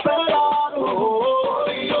marica esperado,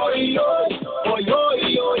 hoy,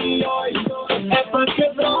 es para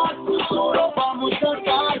quebrar cultura, vamos a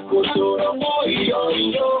sacar cultura, hoy.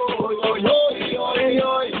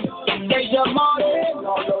 Ella more,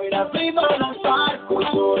 no lo irá arriba a lanzar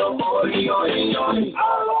cultura, hoy.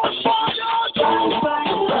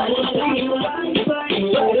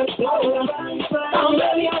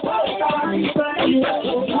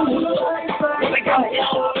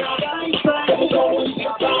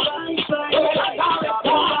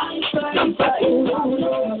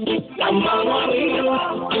 La mano arriba,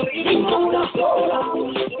 cintura sola,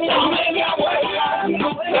 dame mi abuela, no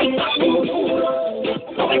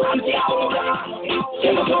me cante ahora, que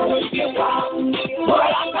no todo empieza, mueve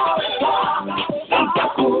la cabeza, tanta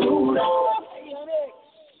cultura.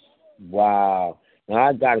 Wow. Now,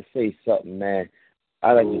 I got to say something, man.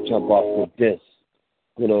 I like to jump off with this.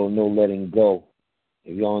 Good old No Letting Go.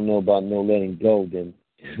 If you don't know about No Letting Go, then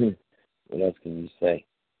what else can you say?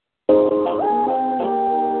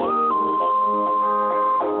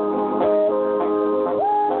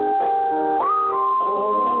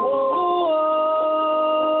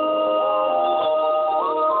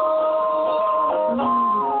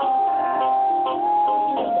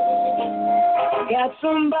 Got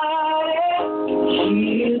somebody, she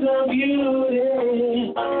is a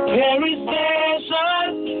beauty, very special,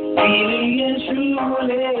 really and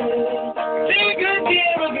truly. Take good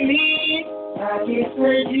care of me, like it's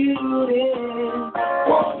her duty.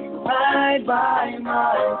 Want you right by my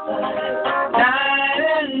side, night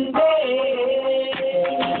and day.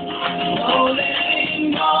 No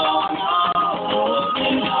letting go,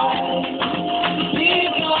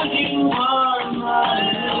 because you are my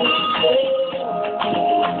lady.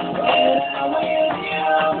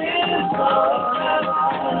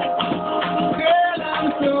 Girl, I'm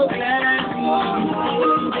so glad you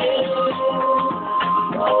did it.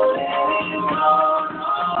 No letting go,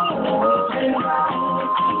 no holding back,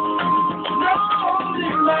 no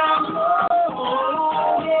holding back, oh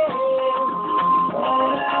yeah.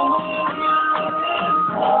 All I want you is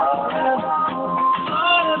all about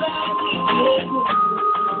you.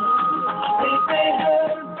 They say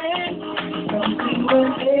husband, something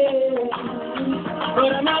will end,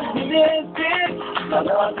 but I'm not optimistic, I'm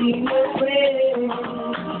not being afraid.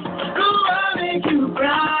 Do I make you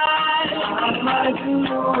cry? I might do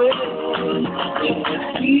it. If the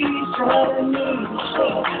keys telling me so,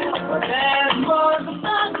 but that was a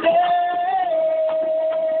Sunday.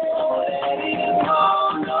 Oh, let it go,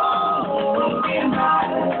 no, get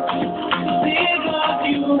mine. Because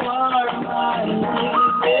you are my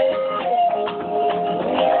lady.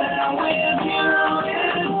 When I'm with you,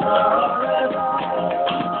 it's forever.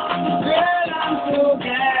 Girl, I'm so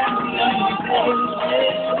glad we stay.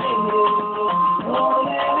 Oh,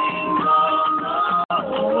 let it go,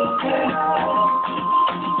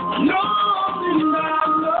 no, no,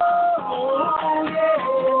 no,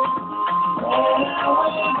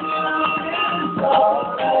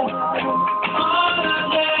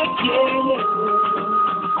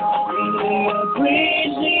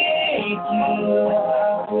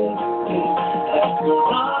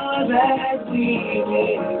 that we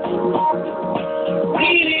did.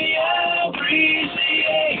 Really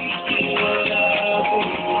appreciate your love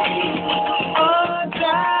on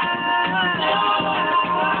time.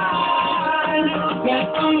 Got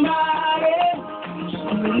somebody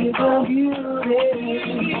with a beauty,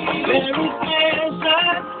 very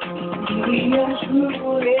special,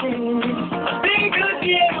 reassuring. They could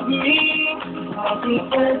give me all the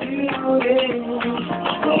beauty.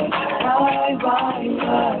 Bye, bye,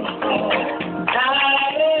 bye.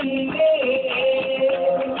 Night and day.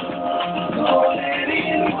 So let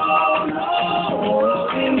it go, no,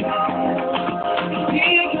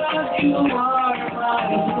 because you are my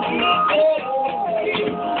baby.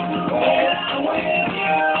 When I'm with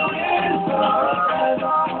you, it's alright.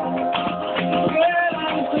 Girl,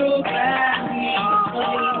 I'm so glad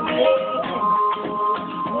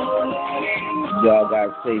Y'all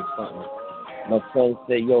gotta say something. My son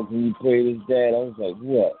said, yo, can you play this, Dad? I was like,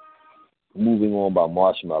 what? Moving On by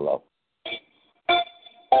Marshmello.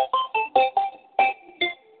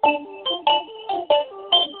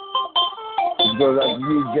 Let's go like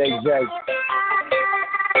you, Jack.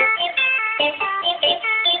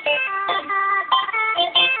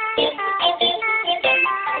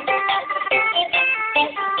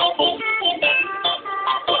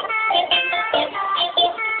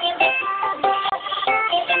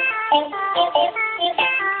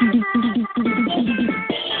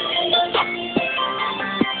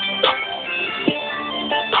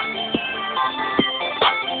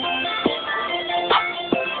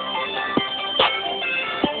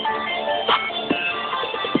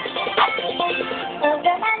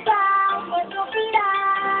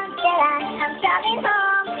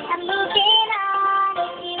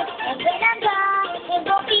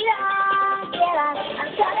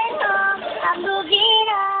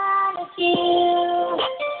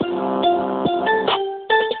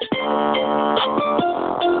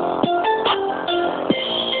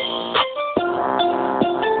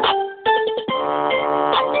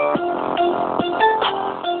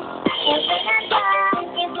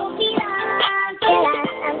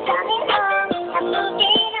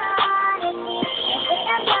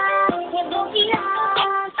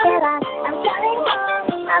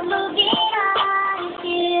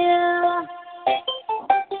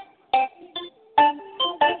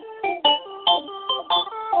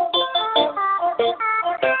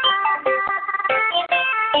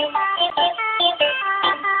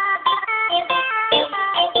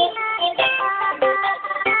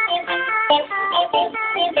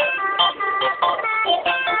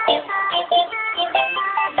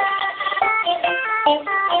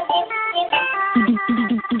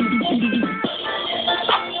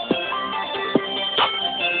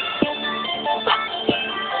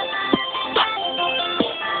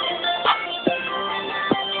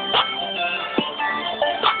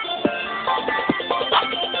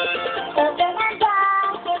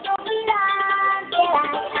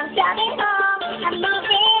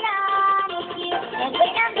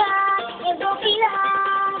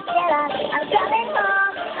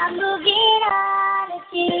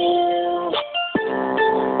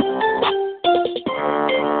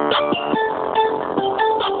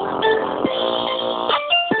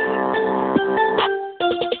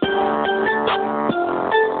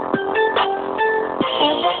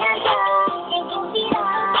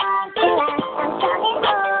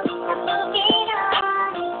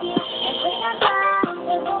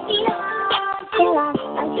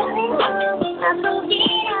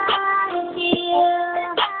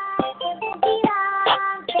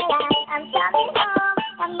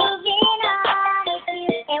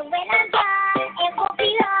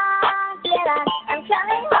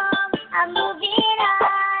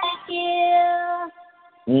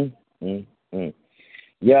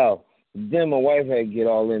 Yo, then my wife had to get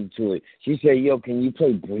all into it. She said, yo, can you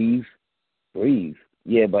play Breathe? Breathe.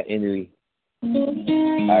 Yeah, by Henry.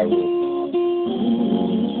 I will.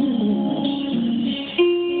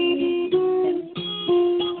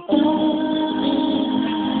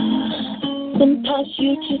 Sometimes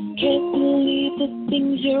you just can't believe the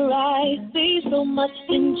things your eyes see. So much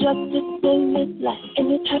injustice in this life,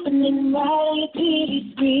 and it's happening right on your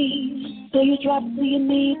TV screen. So you drop to your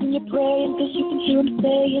knees and you're praying, cause you can hear him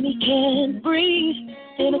say and he can't breathe.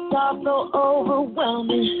 And it's all so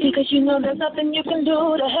overwhelming, because you know there's nothing you can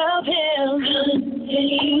do to help him.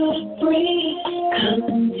 Continue to breathe,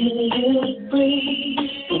 continue to breathe.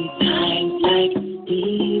 In times like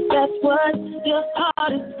these, that's what your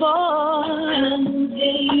heart is for.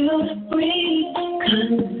 Continue to breathe,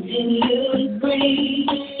 continue to breathe.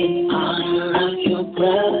 In honor of your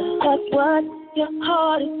brother, that's what your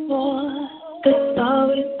heart is for. There's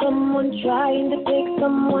always someone someone trying to take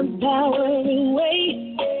someone's power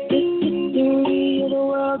away. This history of the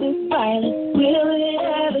world is violent. Will it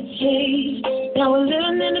ever change? Now we're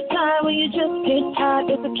living in a time where you just can't hide.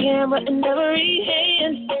 There's a camera in every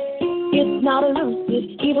hand. It's not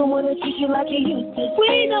elusive, even when it treats you like you used to.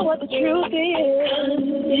 We know what the truth is.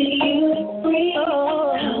 Continue to breathe.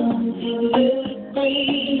 Continue to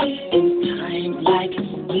breathe. In times like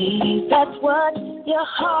these, that's what your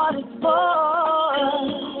heart is for.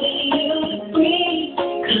 Continue to breathe.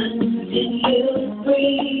 Continue to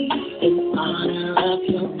breathe. In honor of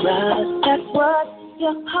your brother, that's what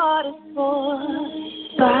your heart is for.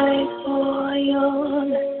 Fight for your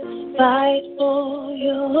life. Fight for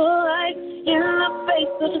your life in the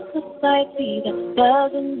face of a society that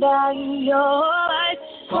doesn't value your life.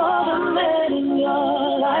 For the men in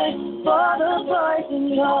your life, for the boys in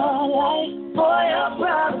your life, for your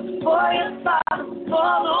brothers, for your fathers,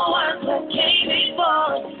 for the ones that came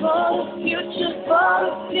before us, for the future, for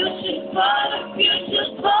the future, for the future,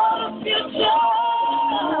 for the future.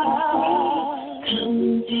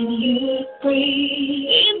 Continue to breathe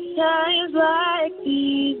in times like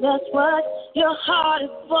these. That's what your heart is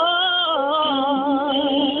for.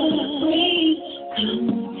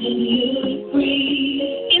 Continue to breathe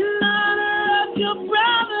in honor of your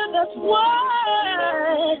brother. That's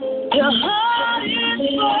what your heart is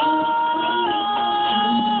for.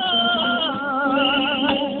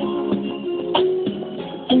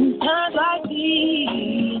 In times like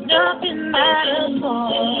these, nothing matters more.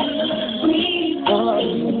 Breathe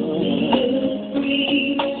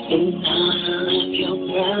in honor of your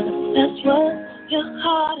brother. That's what your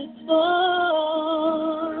heart is for.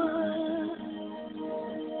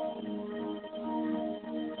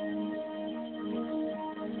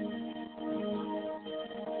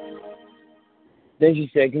 Then she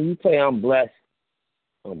said, can you play I'm Blessed?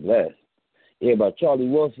 I'm Blessed. Yeah, by Charlie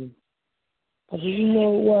Wilson. I said, you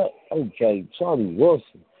know what? Okay, Charlie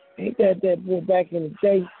Wilson. Ain't that boy back in the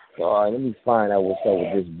day? All right, let me find out what's up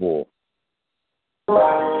with this boy.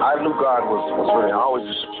 I knew God was real. I always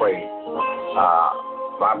used to pray.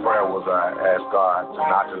 My prayer was I asked God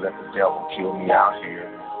not to let the devil kill me out here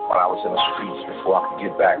while I was in the streets before I could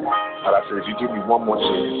get back. But I said, if you give me one more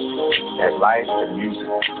chance at life and music,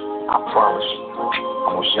 I promise you,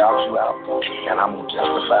 I'm going to shout you out and I'm going to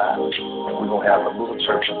testify. And we're going to have a little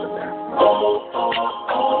church up in there.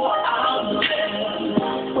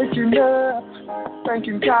 Waking up,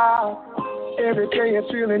 thanking God. Every day is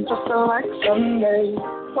feeling just like Sunday.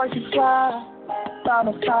 White and fly, by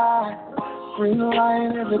my side. Green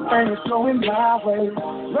light, everything is going my way.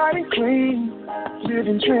 Riding clean,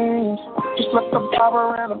 living dreams. Just left the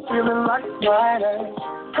barber and I'm feeling like Friday.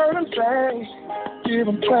 Heard him say, give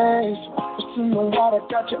him praise. Just in the water,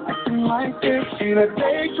 got you acting like this. See the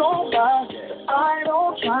day go by, I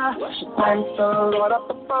don't try. Thank the Lord up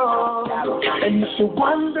above. And if you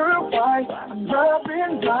wonder why I'm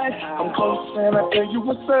loving right, I'm close and I tell you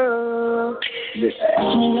what's up.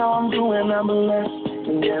 Ask me how I'm doing, I'm blessed.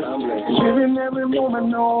 Yes, I'm blessed. Living every moment,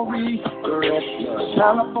 no regret.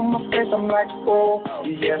 Smile up on my face, I'm like, oh,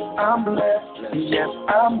 yes, I'm blessed. Yes,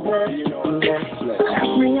 I'm blessed. Yes,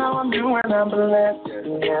 ask me how I'm doing, I'm blessed.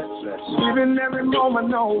 Yes, living every moment,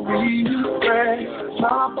 no regret.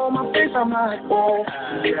 Smile up on my face, I'm like, oh,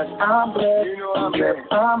 yes, I'm blessed. Yes,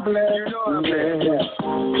 I'm blessed. Yes,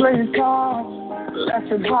 playing cards,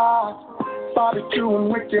 laughing hard, barbecuing,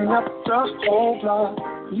 waking up the whole block.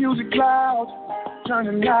 Music loud,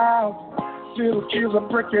 turning loud. Little kids are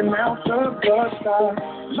breaking out the bus stop.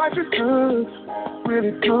 Life is good,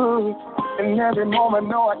 really good. And every moment,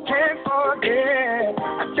 no, I can't forget.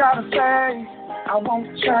 I gotta say, I won't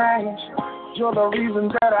change. You're the reason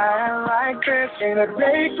that I am like this. Ain't a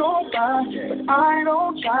day go by, but I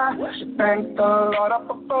don't try. Thank the Lord up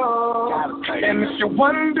above. And if you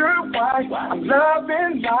wonder why I'm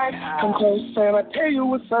loving life, come close and I tell you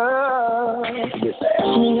what's up. Ask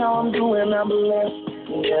me how I'm doing, I'm blessed.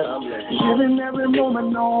 Yes, living every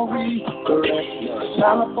moment, no regret.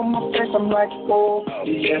 Smile up on my face, I'm like, oh,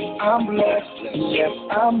 yes, I'm blessed. Yes,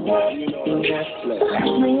 I'm blessed. Yes,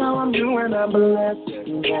 ask me how I'm doing, I'm blessed.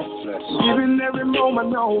 Yes, living every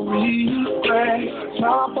moment, no regret.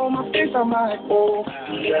 Smile up on my face, I'm like, oh,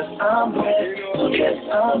 yes, I'm blessed. Yes,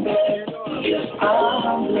 I'm blessed. Yes,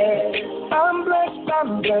 I'm blessed. I'm blessed,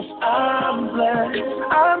 I'm blessed, I'm blessed.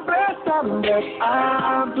 I'm blessed, I'm blessed,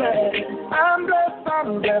 I'm blessed. I'm blessed,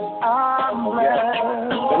 I'm blessed, I'm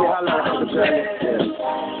blessed.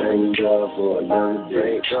 Thank God for another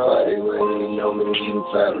day. Party when you know me, you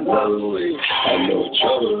find another way. I know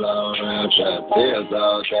trouble all around, trying to tear us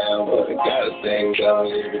all down, but I gotta thank God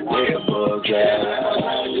every day above ground.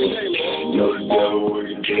 know the devil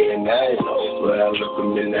working day and night. But I look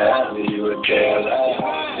him in the eye, you a damn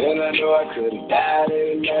lie. And I know I could've died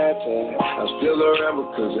every time. I'm still around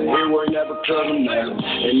because the hate word never coming now.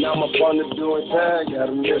 And now my partner doing time, got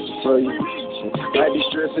a message for you. Might be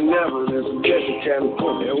stressing never, there's a blessing coming.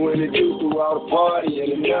 And when it do through all the party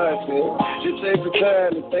and the nonsense, just take the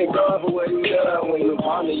time to thank God for what He done. When the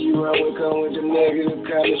partner you run with come with the negative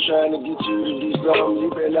comments trying to get you to do something,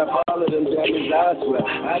 you better not follow them damage. I swear,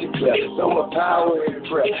 I declare, so much power in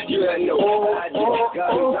prayer. You had no idea,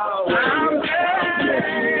 God is always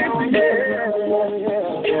there.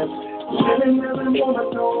 Really wanna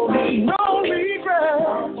know no regret.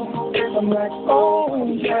 I'm like, oh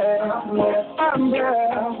yeah, I'm blessed.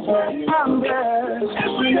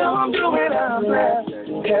 Every time I'm doing, I'm blessed.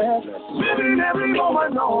 Yeah, living every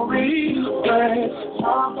moment, no regret.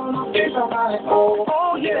 Top on the face, I'm like,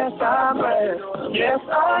 oh yes, I'm blessed. Yes,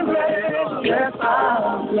 I'm blessed. Yes,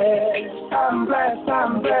 I'm blessed. I'm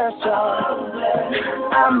blessed, y'all.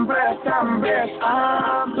 I'm blessed,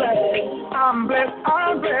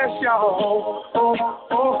 I'm blessed, y'all. Oh,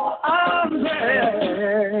 I'm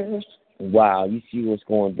blessed. Wow, you see what's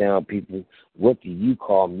going down, people. What do you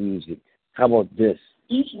call music? How about this?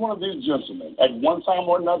 Each one of these gentlemen, at one time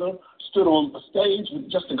or another, stood on a stage with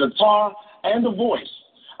just a guitar and a voice,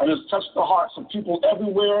 and has touched the hearts of people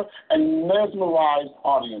everywhere and mesmerized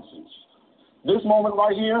audiences. This moment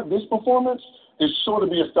right here, this performance, is sure to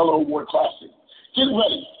be a stellar award classic. Get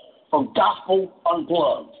ready for Gospel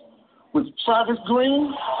Unplugged with Travis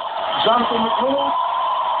Green, Jonathan McReynolds,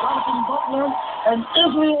 Jonathan Butler, and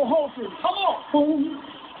Israel Holton. Come on!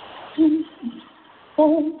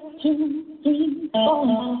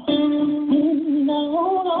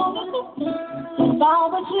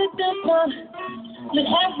 Let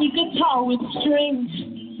every guitar with strings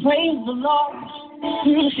praise the Lord.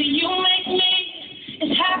 See, you make me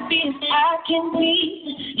as happy as I can be.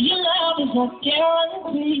 Your love is a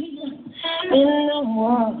guarantee. In the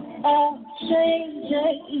world of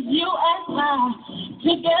changes, you and I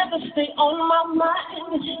together stay on my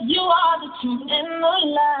mind. You are the truth and the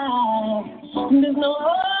light. There's no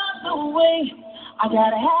other way. I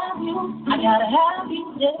gotta have you. I gotta have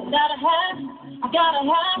you. Yeah, gotta have you. I gotta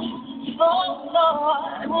have you. Oh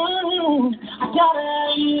Lord, I gotta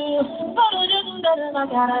have you. I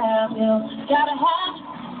gotta have you. Gotta have you.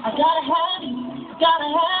 I gotta have you. Gotta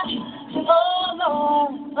have you. Oh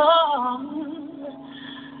Lord,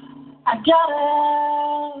 I gotta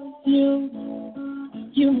have you.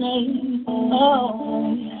 You made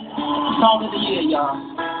Song of the year, y'all.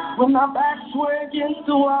 when my back's way against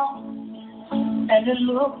the wall, and it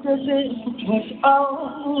looked as if it was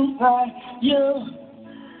over.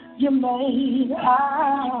 You made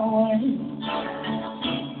our way,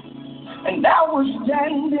 and I was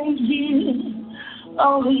standing here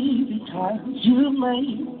only because you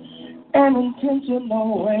made an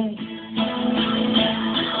intentional way.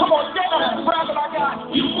 Come on, stand up and grab it, I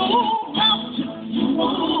got. You move out,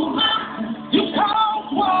 you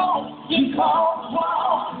cause walls, you cause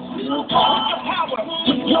your power,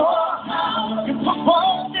 you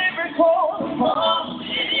perform miracles,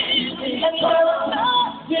 and there is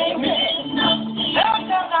nothing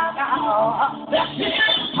that's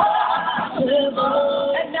impossible.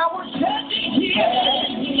 And now we're standing here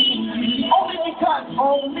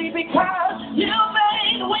only because you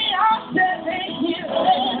made. We are standing here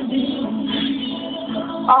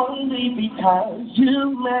only because you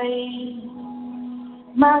made.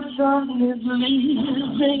 My son is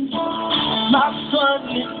living, my son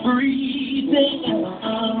is breathing,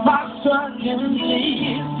 my son is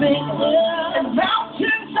living, and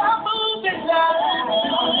mountains are moving now,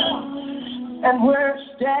 and we're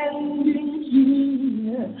standing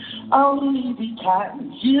here only because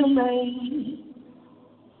you made.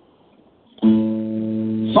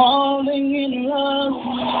 Falling in love,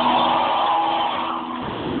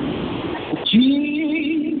 Jesus,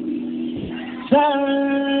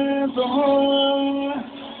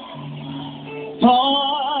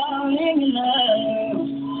 falling in love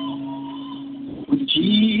with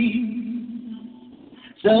Jesus,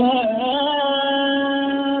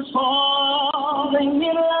 falling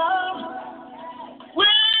in love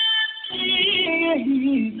with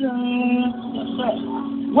Jesus.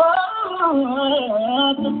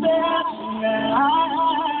 Was the best I've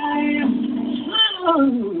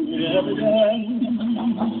ever done.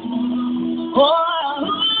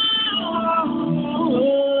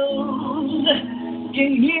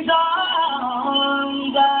 In his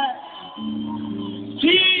arms I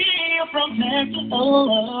feel from head to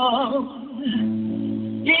toe.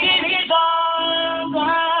 In his arms I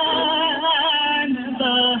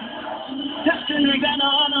never just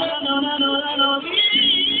no.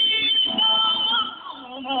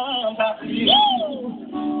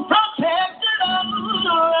 Protected of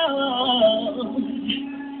love.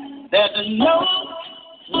 There's no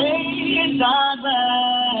place I'd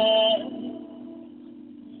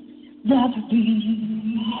rather be.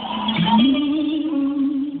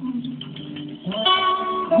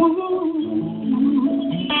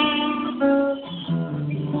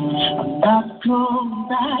 I'm not going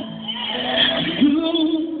back.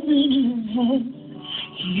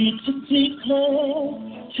 Here to declare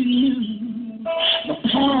to you the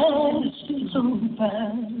past is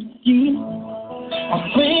over. You are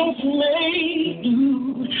things made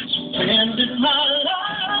new. Surrendered my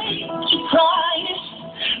life to Christ.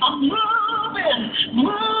 I'm moving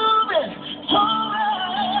forward.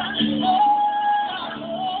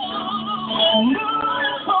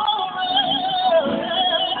 Moving forward.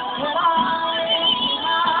 And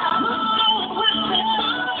I'm with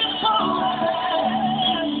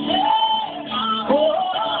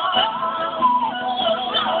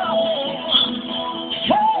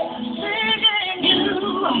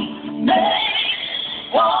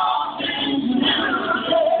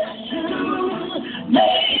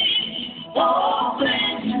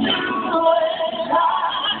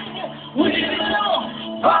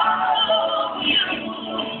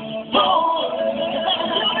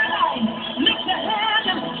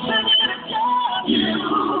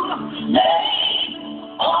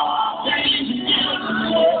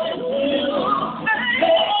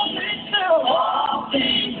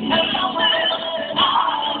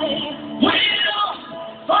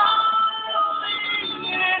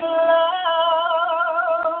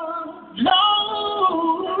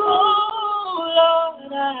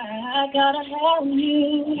gotta have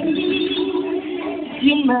you.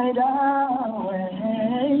 You made our way.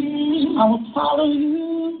 I will follow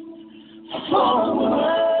you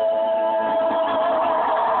forward.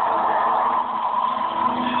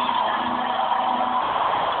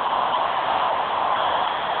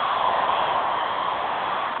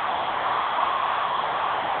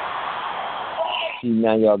 See,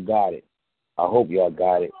 now y'all got it. I hope y'all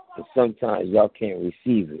got it. But sometimes y'all can't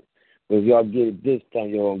receive it. But if y'all get it this time,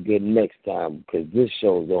 y'all gonna get it next time because this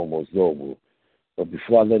show is almost over. But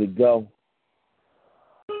before I let it go,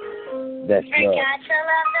 that's For love. God so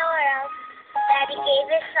loved the world that He gave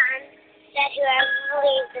His Son, that whoever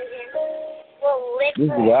believes in Him will live This is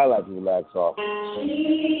forever. what I like to relax off.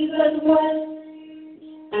 Jesus went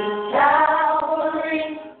to Calvary,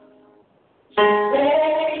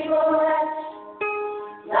 save us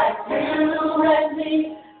like you and me.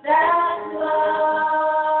 That's love.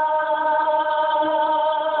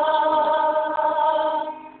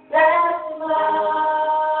 That's love.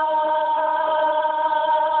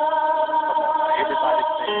 Everybody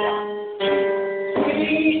say that.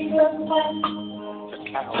 Jesus went To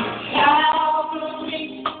Calvary. Calvary,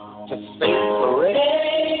 To save the rest.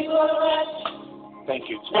 save us. Thank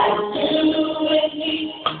you, Like Jesus. you and me,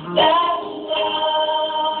 that's love.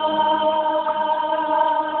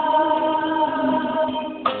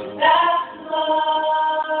 That's love.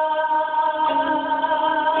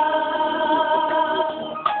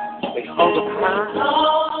 They hung him high.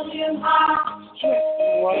 Hung him high,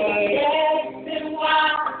 Dressed in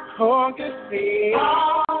white. Hung his head.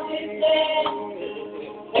 hung his head.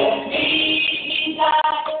 For me, he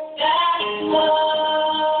died. That's love.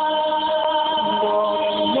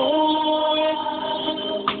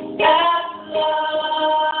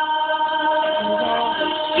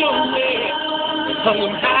 Hung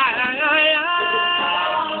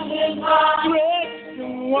him high, dressed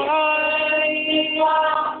in white,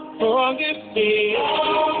 hung his head.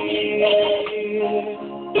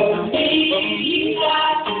 For me,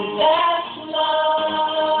 that's love.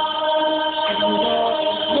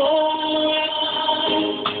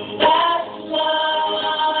 That's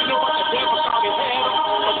love. You know what the devil thought he had?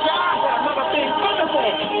 But God had another thing coming for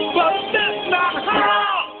him. But that's not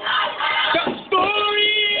how the story is.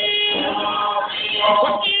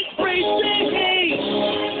 What is praising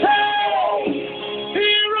Hey,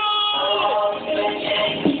 hero.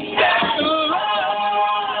 That's love.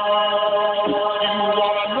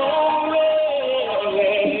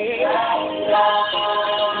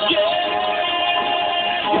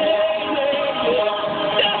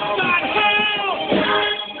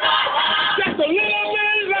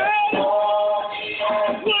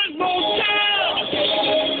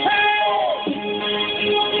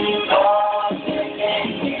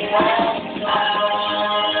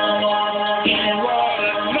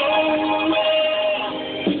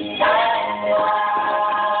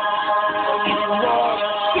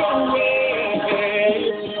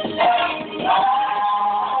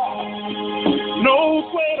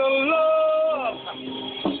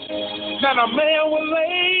 that a man will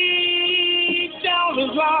lay down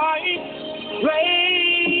his life,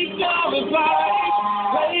 lay down his life,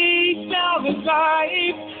 lay down his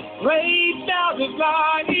life, lay down his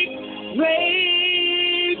life,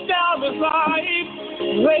 lay down his life,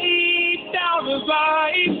 lay down his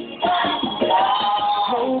life.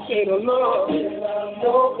 No better love,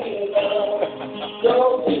 no better love, no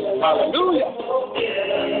better love. Hallelujah.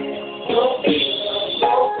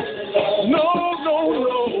 No, no,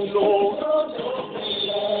 no, no.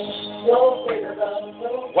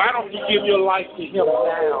 Why don't you give your life to Him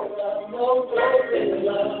now?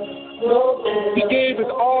 He gave it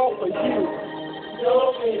all for you.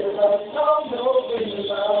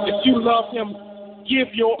 If you love Him,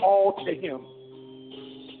 give your all to Him.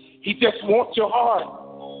 He just wants your heart.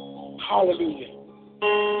 Hallelujah.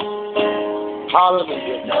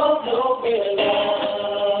 Hallelujah.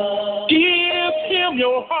 Give Him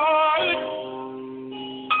your heart.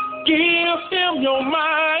 Give Him your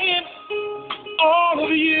mind. All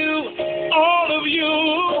of you. All of you.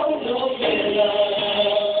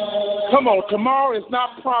 Come on, tomorrow is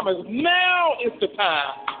not promised. Now is the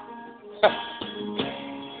time.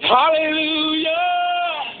 Hallelujah.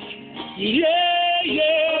 Yeah,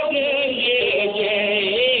 yeah, yeah, yeah,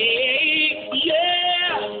 yeah,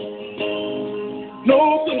 yeah. No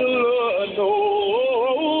good, no.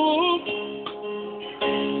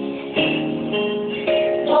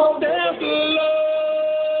 There's love.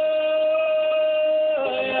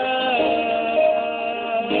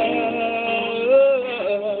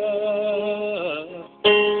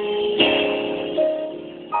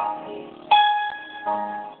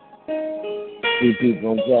 See, people,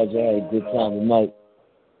 I'm glad you had a good time tonight.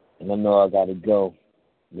 And I know I got to go.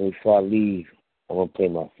 Before I leave, I'm going to play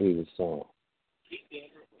my favorite song.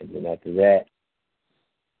 And then after that,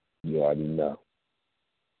 you already know.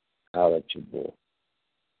 I'll let you go.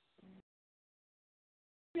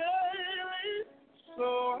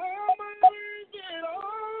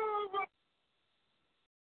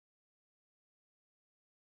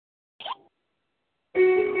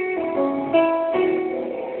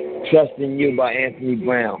 Trust in You by Anthony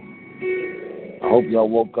Brown. I hope y'all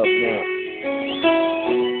woke up now.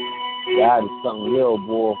 God is something real,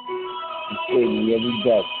 boy. He saved me every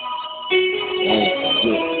day.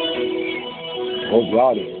 I hope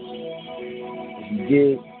y'all did. If you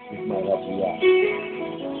did, this might help you out.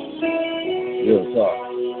 Real talk.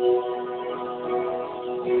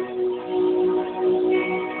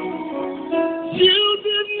 You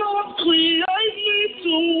did not create me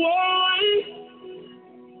to worry.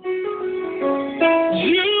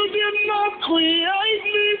 You did not create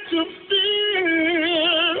me to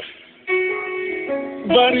fear.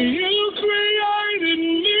 But you created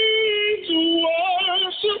me to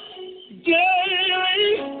worship daily.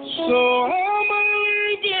 So I'm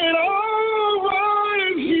living all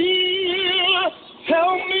right here.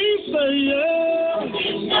 Help me say yeah. You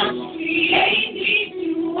did not create me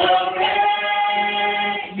to worry.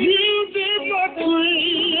 You did not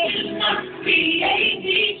create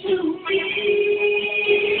me to fear.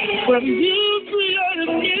 But you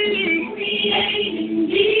created me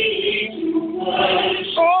to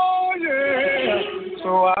worship. Oh yeah.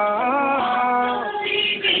 So I'm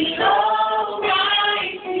living all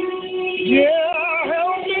right. Yeah,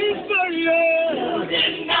 help me say yeah. You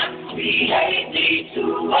did not create me to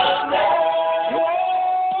worry.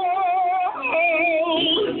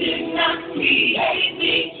 You did not create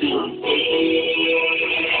me to fear.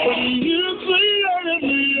 But you created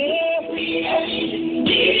me, yeah.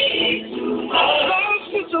 That's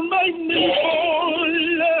what you made me for,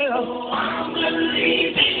 yeah. I'm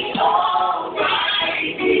believing all right.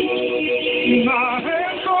 My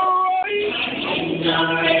hands are raised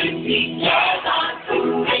because I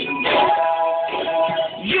surrender.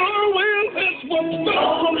 Your will is what's best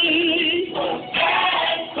for me.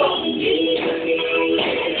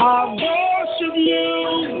 I worship you.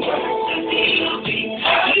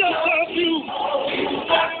 Yes, I do.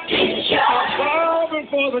 I'm bowing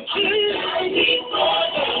for the King.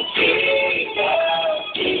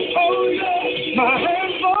 Oh, yeah. My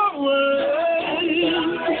hands are raised.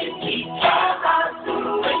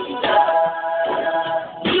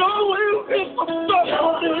 Your will is what's best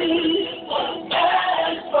for me.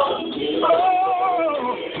 Oh,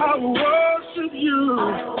 I worship you.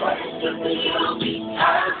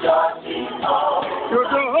 You're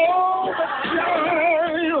Jehovah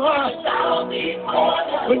Jireh,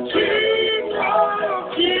 the King of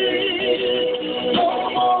Kings. No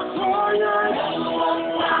more crying.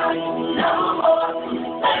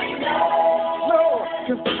 No,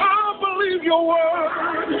 'cause I believe your word.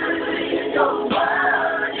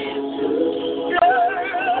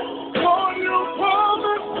 Yeah. Oh,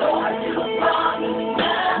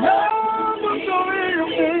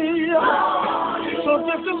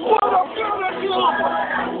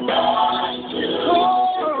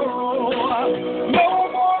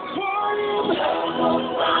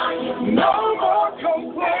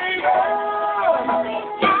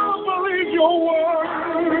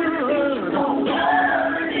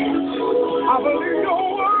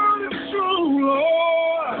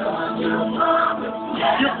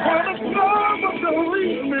 You promised never to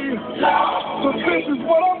leave me. So this is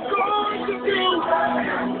what I'm going to do.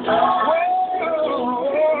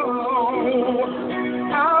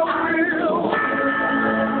 I will.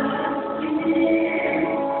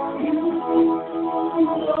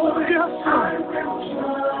 Yes, sir.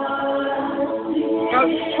 I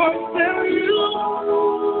trust in you.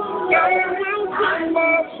 I will put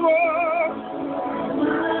my trust.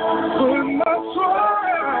 Put my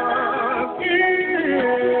trust in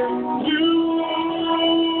you.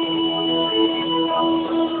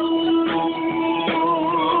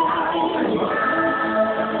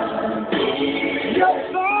 Yes,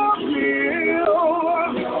 I will.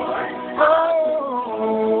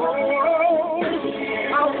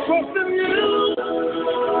 I'll trust in you.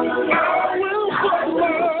 I will put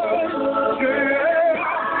my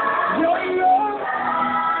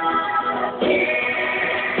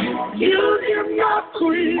You did not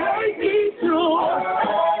create me to.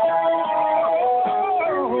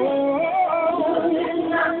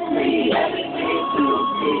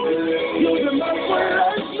 You did not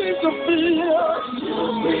create me to feel.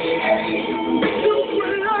 You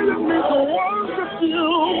created me to worship you.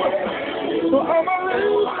 So I'm a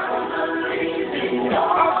little.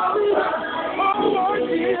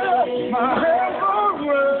 My hands are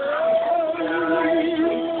raised.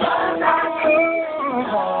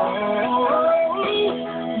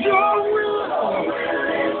 Your will.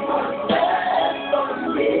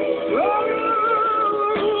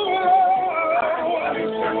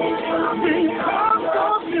 Because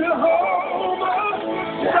of Jehovah,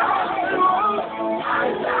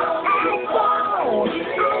 I'm bound.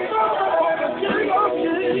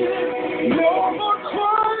 No more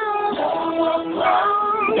crying.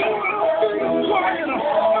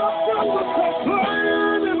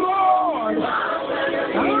 Complaining, Lord.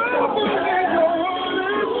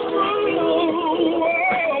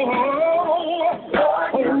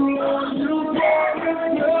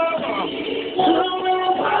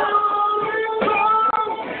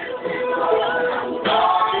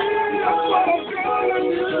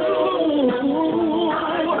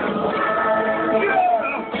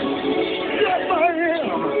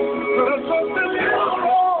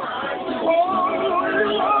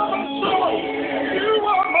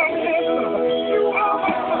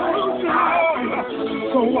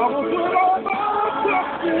 So I will put all my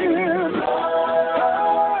trust in you.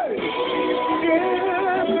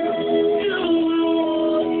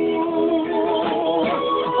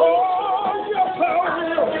 Oh, yes, I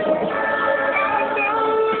will. I know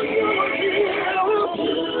you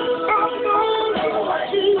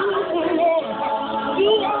will.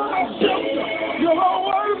 You are my shelter. You're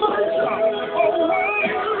always my shelter.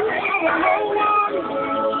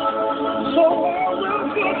 So I will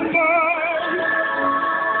put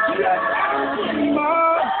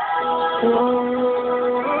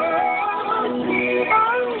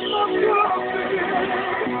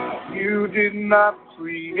You did not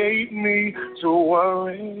create me to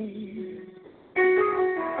worry.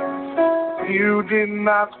 You did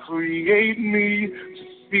not create me to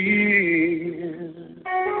fear.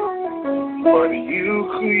 But you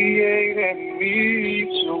created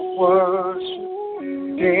me to worship.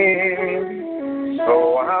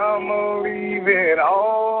 So I'ma leave it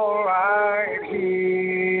all right here.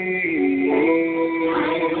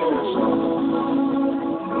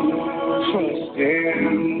 Trust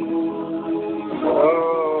in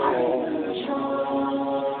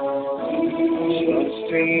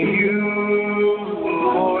trust in you,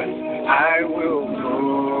 Lord. I will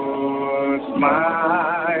put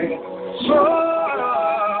my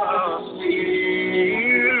trust in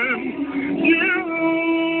you.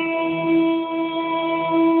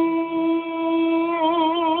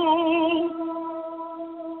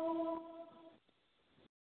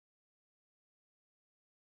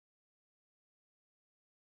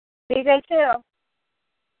 DJ CHiLL,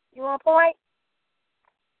 you on point?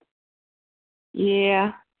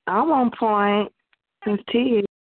 Yeah, I'm on point. Since T